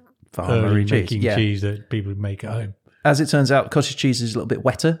sort of farmery early cheese. making cheese that people would make at home. As it turns out, cottage cheese is a little bit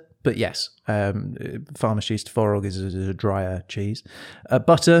wetter, but yes, farmer's cheese, Tvorog, is a drier cheese.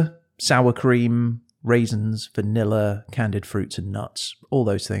 Butter, sour cream, raisins, vanilla, candied fruits and nuts, all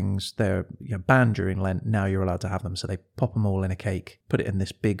those things, they're banned during Lent. Now you're allowed to have them. So they pop them all in a cake, put it in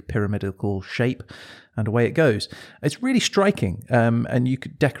this big pyramidal shape, and away it goes. It's really striking, and you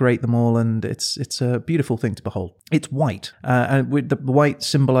could decorate them all, and it's a beautiful thing to behold. It's white, and with the white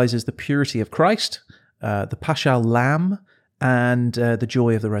symbolizes the purity of Christ, the Paschal lamb, and the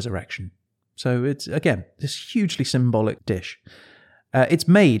joy of the resurrection. So it's, again, this hugely symbolic dish. It's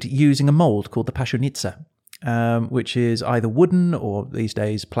made using a mold called the Paschonitsa, which is either wooden or these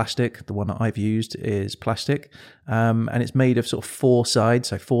days plastic. The one that I've used is plastic. And it's made of sort of 4 sides,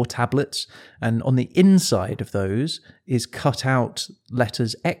 so 4 tablets. And on the inside of those is cut out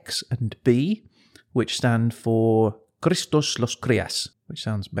letters X and B, which stand for Christos los Crias, which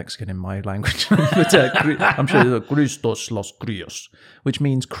sounds Mexican in my language. But I'm sure it's Christos los Crios, which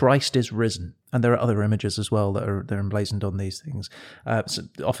means Christ is risen. And there are other images as well they're emblazoned on these things, so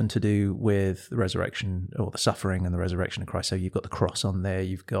often to do with the resurrection or the suffering and the resurrection of Christ. So you've got the cross on there,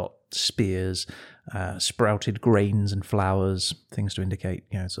 you've got spears, sprouted grains and flowers, things to indicate,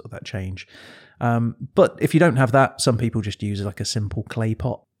 sort of that change. But if you don't have that, some people just use like a simple clay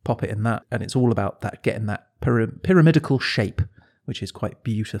pot, pop it in that, and it's all about that, getting that pyramidical shape, which is quite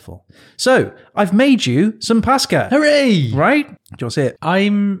beautiful. So I've made you some Pascha. Hooray! Right? Do you want to see it?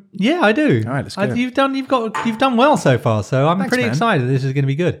 Yeah, I do. All right, let's go. You've done well so far, so I'm pretty man. excited. This is going to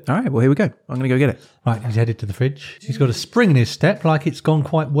be good. All right, well, here we go. I'm going to go get it. Right, he's headed to the fridge. He's got a spring in his step, like it's gone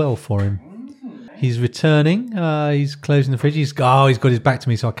quite well for him. He's returning. He's closing the fridge. He's got his back to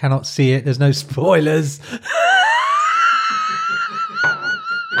me, so I cannot see it. There's no spoilers.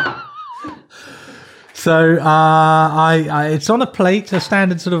 So it's on a plate, a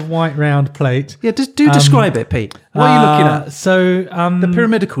standard sort of white round plate. Yeah, describe it, Pete. What are you looking at? So the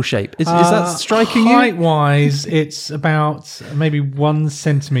pyramidical shape. Is that striking you? Height-wise, it's about maybe 1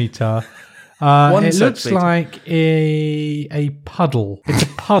 centimetre. It looks like a puddle. It's a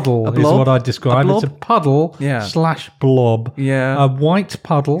puddle is what I'd describe. It's a puddle / blob. Yeah. A white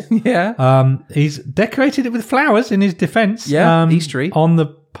puddle. Yeah. He's decorated it with flowers in his defence. Yeah, Eastery. On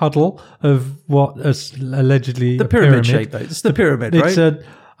the puddle of what is allegedly the a pyramid shape, though. It's the pyramid, right?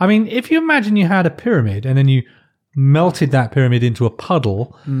 If you imagine you had a pyramid and then you melted that pyramid into a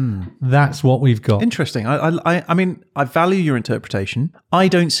puddle, that's what we've got. Interesting. I mean, I value your interpretation. I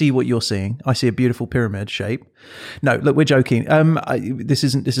don't see what you're seeing. I see a beautiful pyramid shape. No, look, we're joking. This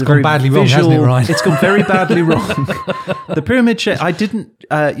is it's a gone very badly visual, wrong, hasn't it, Ryan? It's gone very badly wrong. The pyramid shape. I didn't.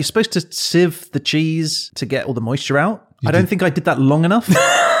 You're supposed to sieve the cheese to get all the moisture out. I don't think I did that long enough.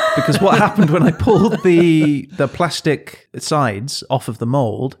 Because what happened when I pulled the plastic sides off of the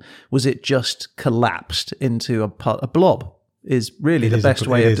mold was it just collapsed into a blob, is really the best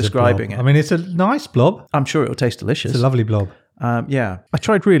way of describing it. I mean, it's a nice blob. I'm sure it'll taste delicious. It's a lovely blob. Yeah. I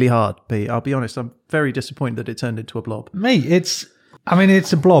tried really hard, Pete. I'll be honest. I'm very disappointed that it turned into a blob. Mate, it's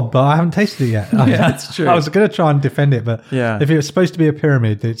a blob, but I haven't tasted it yet. Yeah, it's true. I was going to try and defend it, but if it was supposed to be a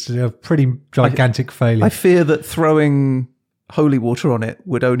pyramid, it's a pretty gigantic failure. I fear that throwing holy water on it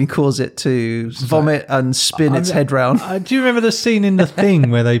would only cause it to vomit and spin its head round. Do you remember the scene in The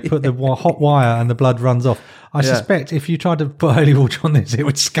Thing where they put the hot wire and the blood runs off? I suspect if you tried to put holy water on this, it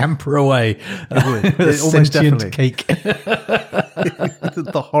would scamper away. It would. With a almost sentient definitely. cake.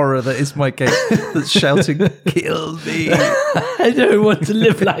 The horror that is my cake that's shouting, "Kill me." I don't want to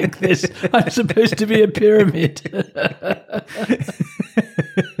live like this. I'm supposed to be a pyramid.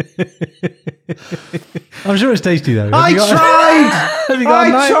 I'm sure it's tasty though. I tried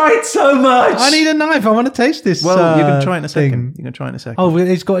so much. I need a knife. I want to taste this. Well, you can try it in a second. You can try it in a second. Oh,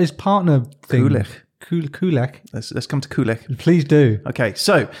 he's got his partner thing. Kulek. Let's come to kulich. Please do. Okay,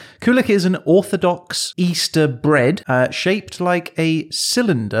 so kulich is an Orthodox Easter bread shaped like a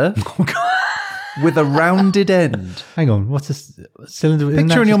cylinder with a rounded end. Hang on, what's a cylinder? Isn't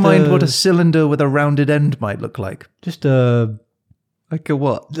Picture that in your just mind what a cylinder with a rounded end might look like. Just a... Like a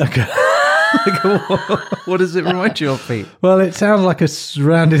what? Like a... Like a what? What does it remind you of, Pete? Well, it sounds like a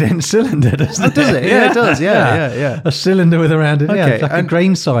rounded end cylinder, doesn't it? Does it? Yeah, it does. Yeah. A cylinder with a rounded end. Yeah, Okay, it's like a and-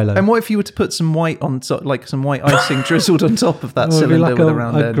 grain silo. And what if you were to put some white on top, like some white icing drizzled on top of that Well, it'd be cylinder like with a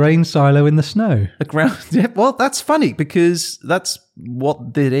round a end? grain silo in the snow. A ground. Yeah, well, that's funny because that's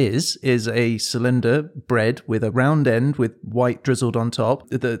what it is a cylinder bread with a round end with white drizzled on top.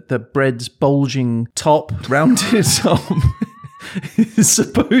 The bread's bulging top, rounded top, is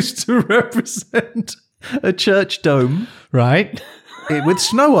supposed to represent a church dome Right? with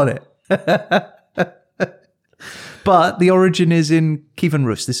snow on it. But the origin is in Kievan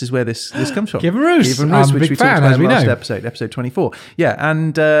Rus. This is where this comes from. Kievan Rus. I'm a big fan, as we last know. episode 24. Yeah,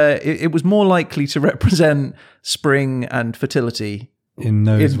 and it was more likely to represent spring and fertility In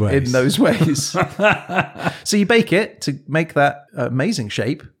those ways. in those ways. So you bake it to make that amazing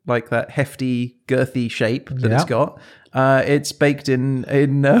shape, like that hefty, girthy shape that it's Yeah. got. It's baked in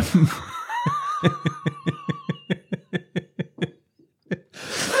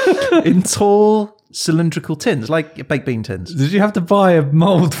in tall cylindrical tins, like baked bean tins. Did you have to buy a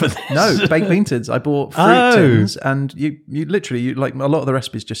mold for this? No, baked bean tins. I bought fruit Oh. tins, and you literally like a lot of the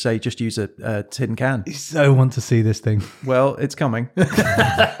recipes just say just use a tin can. I so want to see this thing. Well, it's coming,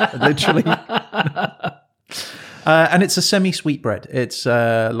 literally. And it's a semi-sweet bread. It's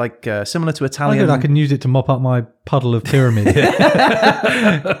similar to I Italian. I can use it to mop up my puddle of pyramid.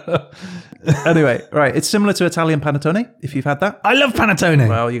 Anyway, right. It's similar to Italian panettone, if you've had that. I love panettone.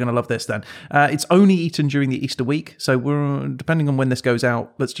 Well, you're going to love this then. It's only eaten during the Easter week. So we're depending on when this goes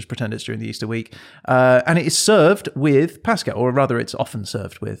out, let's just pretend it's during the Easter week. And it is served with Pascha, or rather it's often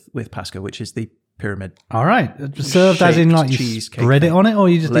served with Pascha, which is the pyramid. All right. Served as in like you cheesecake spread it thing. on it, or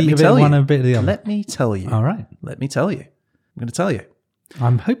you just Let eat me a bit tell of you. one and a bit of the other? Let me tell you. All right. Let me tell you. I'm going to tell you. I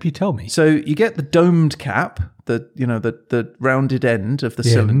hope you tell me. So you get the domed cap, the rounded end of the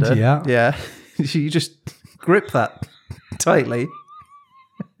cylinder. end, yeah. Yeah. So you just grip that tightly.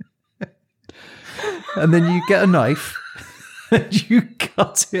 And then you get a knife and you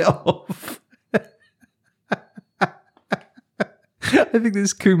cut it off. I think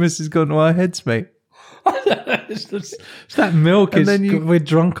this kumis has gone to our heads, mate. it's that milk. And then We're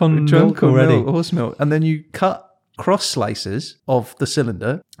drunk on milk on already. milk, horse milk. And then you cut cross slices of the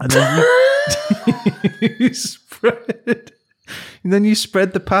cylinder and then you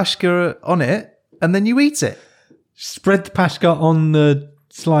spread the pashka on it and then you eat it. Spread the pashka on the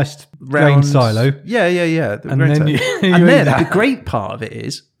sliced grain Round- silo. Yeah. The And grain then silo. you And eat then that. the great part of it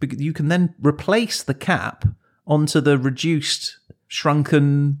is because you can then replace the cap onto the reduced,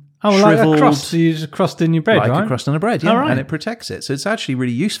 shrunken, Oh, like a shriveled, crust. You use a crust in your bread, like right? a crust on a bread, yeah, All right. and it protects it. So it's actually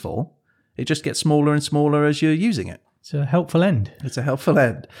really useful. It just gets smaller and smaller as you're using it. It's a helpful end. It's a helpful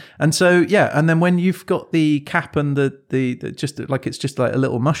end. And so, yeah, and then when you've got the cap and the just like it's just like a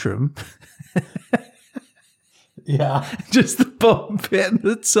little mushroom, Yeah. just the bottom bit and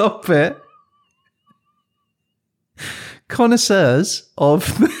the top bit. Connoisseurs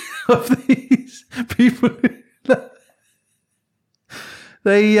of these people,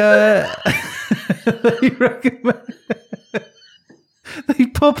 they they recommend they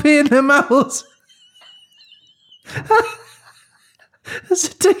pop it in their mouths. That's a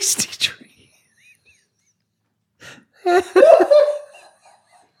tasty treat.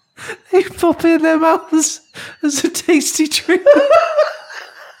 They pop it in their mouths as a tasty treat.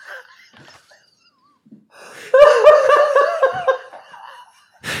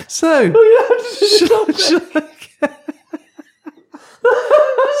 So,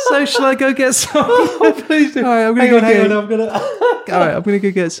 shall I go get some? Oh, please do. All right, I'm gonna hang on, go hang get. on. I'm gonna. All right, I'm gonna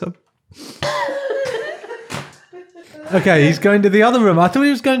go get some. Okay, he's going to the other room. I thought he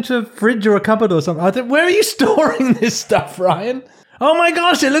was going to a fridge or a cupboard or something. Where are you storing this stuff, Ryan? Oh my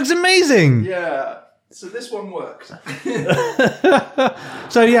gosh, it looks amazing. Yeah. So this one works.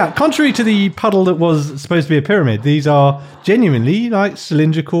 So yeah, contrary to the puddle that was supposed to be a pyramid, these are genuinely like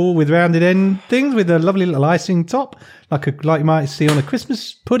cylindrical with rounded end things with a lovely little icing top, like you might see on a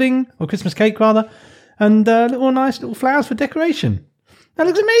Christmas pudding or Christmas cake rather, and nice little flowers for decoration. That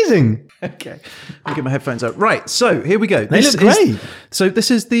looks amazing. Okay, I'll get my headphones out. Right, so here we go. They look great. So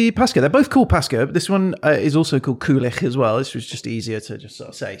this is the Pascha. They're both called Pascha, but this one is also called kulich as well. This was just easier to just sort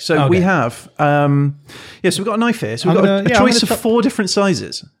of say. So Okay. we have, so we've got a knife here. So we've I'm got gonna- a yeah, I'm choice gonna of 4 different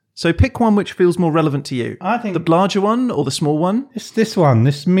sizes. So pick one which feels more relevant to you. I think The larger one or the small one? it's this one,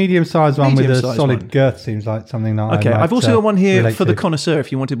 this medium-sized one with a Medium-sized solid one. girth seems like something that Okay, I might, I've also got one here relate for the to. connoisseur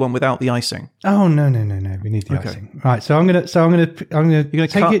if you wanted one without the icing. Oh no! We need the icing. Right, so I'm gonna gonna take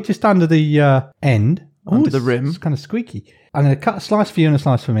cut- it just under the end, Under the it's- rim. It's kind of squeaky. I'm gonna cut a slice for you and a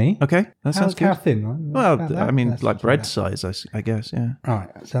slice for me. Okay, that sounds How good. thin? Right? Well, About that? I mean, That's like not bread bad. size, I guess, yeah. Right,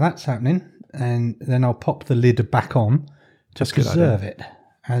 so that's happening, and then I'll pop the lid back on to That's a good idea. preserve it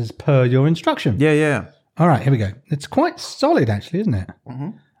as per your instruction. Yeah. All right, here we go. It's quite solid, actually, isn't it? Mm-hmm.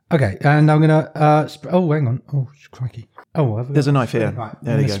 Okay, and I'm gonna. Oh, hang on. Oh, crikey. Oh, There's a knife here. Right,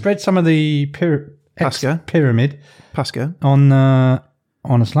 There I'm you gonna go. spread some of the Pasca. pyramid Pasca. on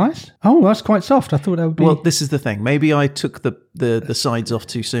a slice. Oh, that's quite soft. I thought that would be. Well, this is the thing. Maybe I took the sides off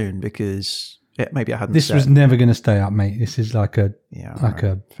too soon because maybe I hadn't. this set. was never going to stay up, mate. This is like a. Yeah, like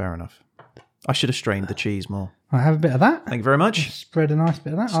right. Fair enough. I should have strained the cheese more. I have a bit of that. Thank you very much. Spread a nice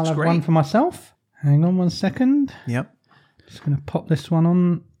bit of that. I'll have great. one for myself. Hang on 1 second. Yep. Just going to pop this one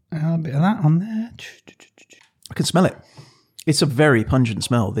on. A bit of that on there. I can smell it. It's a very pungent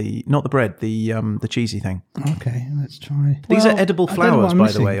smell. Not the bread, the cheesy thing. Okay, let's try. These Well, are edible I don't know what flowers, I'm by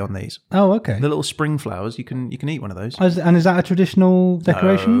missing. the way, on these. Oh, okay. The little spring flowers. You can eat one of those. And is that a traditional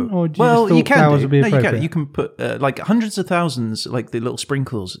decoration, or do you Well, just thought you can flowers do. would be No, you appropriate? can. You can put like hundreds of thousands, like the little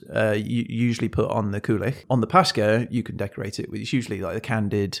sprinkles. You usually put on the kulich. On the pasca, you can decorate it with. It's usually like the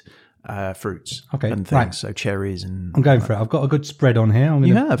candied fruits Okay, and things. right. So cherries and. I'm going for it. I've got a good spread on here. I'm going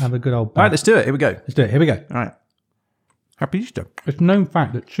You to have a good old. All right, let's do it. Here we go. Let's do it. Here we go. All right. Happy Easter. It's a known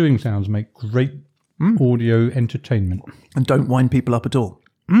fact that chewing sounds make great audio entertainment. And don't wind people up at all.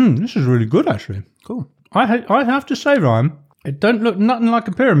 This is really good, actually. Cool. I have to say, Ryan, it don't look nothing like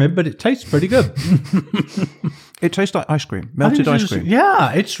a pyramid, but it tastes pretty good. It tastes like ice cream, I think melted this ice is- cream.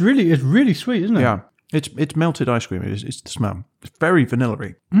 Yeah, it's really sweet, isn't it? Yeah, it's melted ice cream. It's the smell. It's very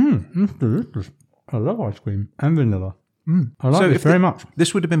vanilla-y. It's delicious. I love ice cream and vanilla. I like So it if very much.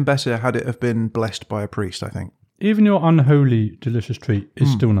 This would have been better had it have been blessed by a priest, I think. Even your unholy delicious treat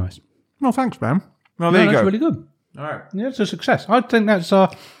is still nice. Well, thanks, man. Well, No, there you that's go. really good. All right. Yeah, it's a success. I think that's. I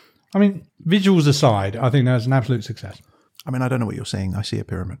mean, visuals aside, I think that's an absolute success. I mean, I don't know what you're seeing. I see a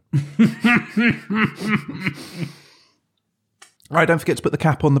pyramid. All right, don't forget to put the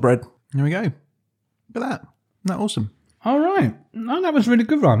cap on the bread. There we go. Look at that. Isn't that awesome? All right. No, that was really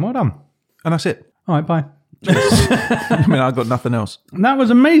good, Ryan. Well done. And that's it. All right, bye. I mean, I've got nothing else. That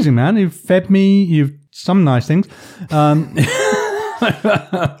was amazing, man. You've fed me. You've some nice things.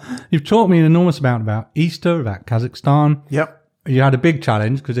 You've taught me an enormous amount about Easter, about Kazakhstan. Yep. You had a big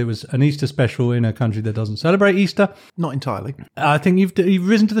challenge because it was an Easter special in a country that doesn't celebrate Easter. Not entirely. I think you've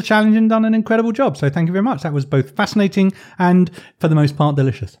risen to the challenge and done an incredible job. So thank you very much. That was both fascinating and, for the most part,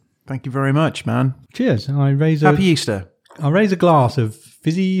 delicious. Thank you very much, man. Cheers. I raise Happy Easter. a glass of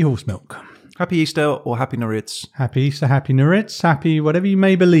fizzy horse milk. Happy Easter or Happy Noritz. Happy Easter, happy Noritz, happy whatever you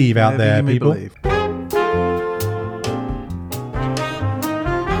may believe out Whatever there, you may people. believe.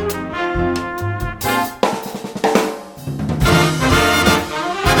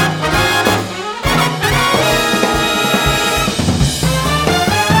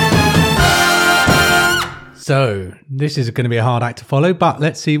 So this is going to be a hard act to follow, but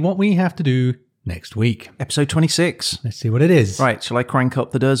let's see what we have to do next week. Episode 26. Let's see what it is. Right, shall I crank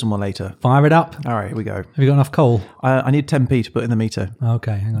up the Dersenmollator? Fire it up. All right, here we go. Have you got enough coal? I need 10p to put in the meter.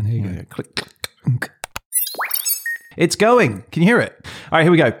 Okay, hang on. Here you go. Yeah, click, click, clunk. It's going. Can you hear it? All right,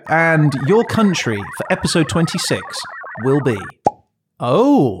 here we go. And your country for episode 26 will be.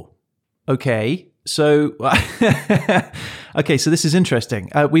 Oh, okay. So, okay. So this is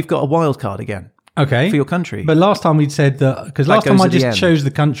interesting. We've got a wild card again Okay. for your country. But last time we'd said that, because last time goes I at the just end. chose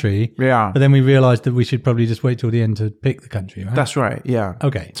the country, Yeah. but then we realised that we should probably just wait till the end to pick the country, right? That's right. Yeah.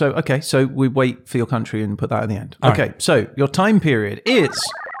 Okay. So we wait for your country and put that at the end. All Okay. right. So your time period is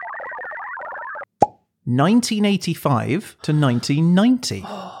 1985 to 1990.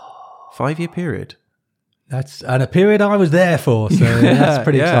 5-year period. That's and a period I was there for, so that's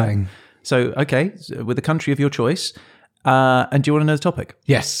pretty Yeah. exciting. So, okay, so with the country of your choice. And do you want to know the topic?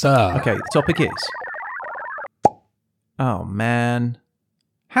 Yes, sir. Okay, the topic is. Oh, man.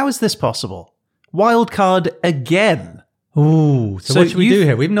 How is this possible? Wild card again. Ooh, so So what should we you've- do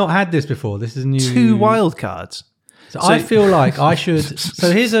here? We've not had this before. This is new. 2 wild cards. So I feel like I should.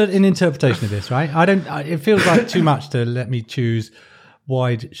 So here's an interpretation of this, right? It feels like too much to let me choose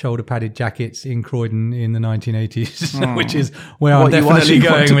wide shoulder padded jackets in Croydon in the 1980s, which is where I'm What you definitely actually want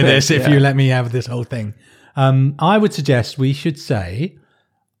going to with pick, this. If yeah. you let me have this whole thing, I would suggest we should say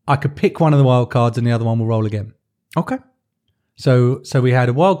I could pick one of the wild cards and the other one will roll again. Okay. So we had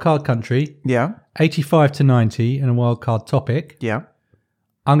a wild card country, Yeah. 85 to 90, and a wild card topic. Yeah.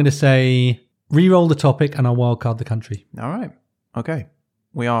 I'm going to say re-roll the topic and I'll wildcard the country. All right. Okay.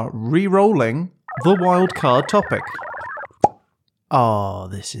 We are re-rolling the wildcard topic. Oh,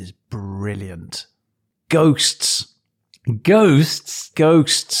 this is brilliant. Ghosts. Ghosts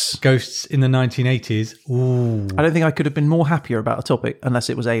in the 1980s. Ooh. I don't think I could have been more happier about a topic unless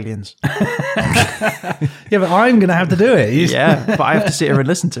it was aliens. Yeah, but I'm going to have to do it. Yeah, but I have to sit here and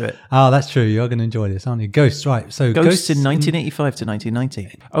listen to it. Oh, that's true. You're going to enjoy this, aren't you? Ghosts, right. So Ghosts in 1985 to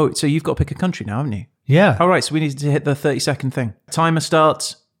 1990. Oh, so you've got to pick a country now, haven't you? Yeah. All right, so we need to hit the 30-second thing. Timer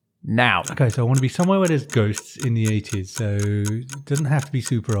starts now. Okay, so I want to be somewhere where there's ghosts in the 80s. So it doesn't have to be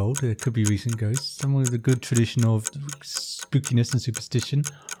super old. There could be recent ghosts. Somewhere with a good tradition of spookiness and superstition.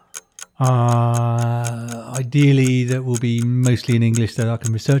 Ideally, that will be mostly in English so that I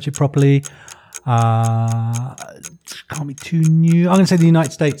can research it properly. Can't be too new. I'm going to say the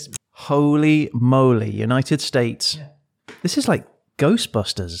United States. Holy moly, United States. Yeah. This is like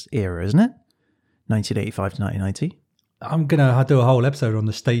Ghostbusters era, isn't it? 1985 to 1990. I'm going to do a whole episode on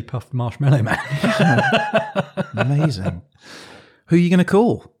the Stay Puft Marshmallow Man. Amazing. Who are you going to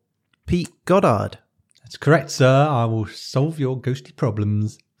call? Pete Goddard. That's correct, sir. I will solve your ghosty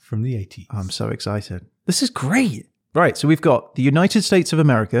problems from the 80s. I'm so excited. This is great. Right, so we've got the United States of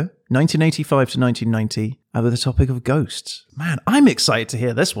America, 1985 to 1990, with the topic of ghosts. Man, I'm excited to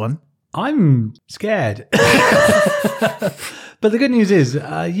hear this one. I'm scared. But the good news is,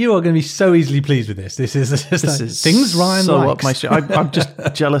 you are going to be so easily pleased with this. This is things Ryan so likes. Up my street. I'm just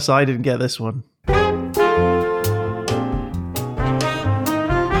jealous I didn't get this one.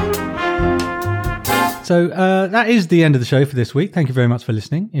 So that is the end of the show for this week. Thank you very much for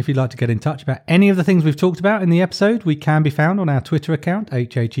listening. If you'd like to get in touch about any of the things we've talked about in the episode, we can be found on our Twitter account,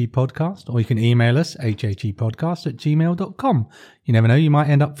 HHE Podcast, or you can email us, hhepodcast@gmail.com. You never know, you might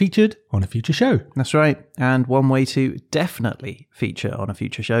end up featured on a future show. That's right. And one way to definitely feature on a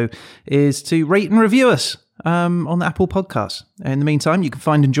future show is to rate and review us on the Apple Podcasts. In the meantime, you can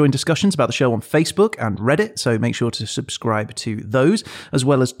find and join discussions about the show on Facebook and Reddit, so make sure to subscribe to those, as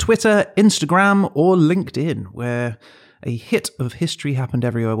well as Twitter, Instagram, or LinkedIn, where a hit of History Happened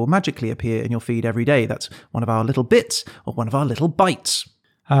Everywhere will magically appear in your feed every day. That's one of our little bits or one of our little bites.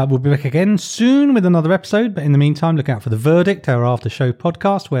 We'll be back again soon with another episode, but in the meantime, look out for The Verdict, our after-show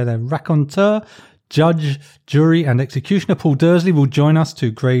podcast, where the raconteur, judge, jury, and executioner Paul Dursley will join us to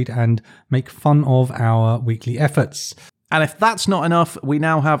grade and make fun of our weekly efforts. And if that's not enough, we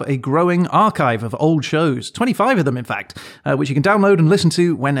now have a growing archive of old shows, 25 of them, in fact, which you can download and listen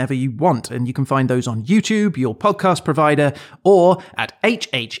to whenever you want. And you can find those on YouTube, your podcast provider, or at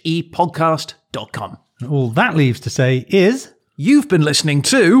hhepodcast.com. All that leaves to say is... You've been listening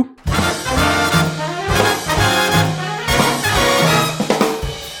to...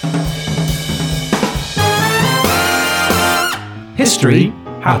 History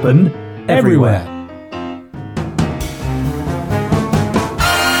Happened Everywhere.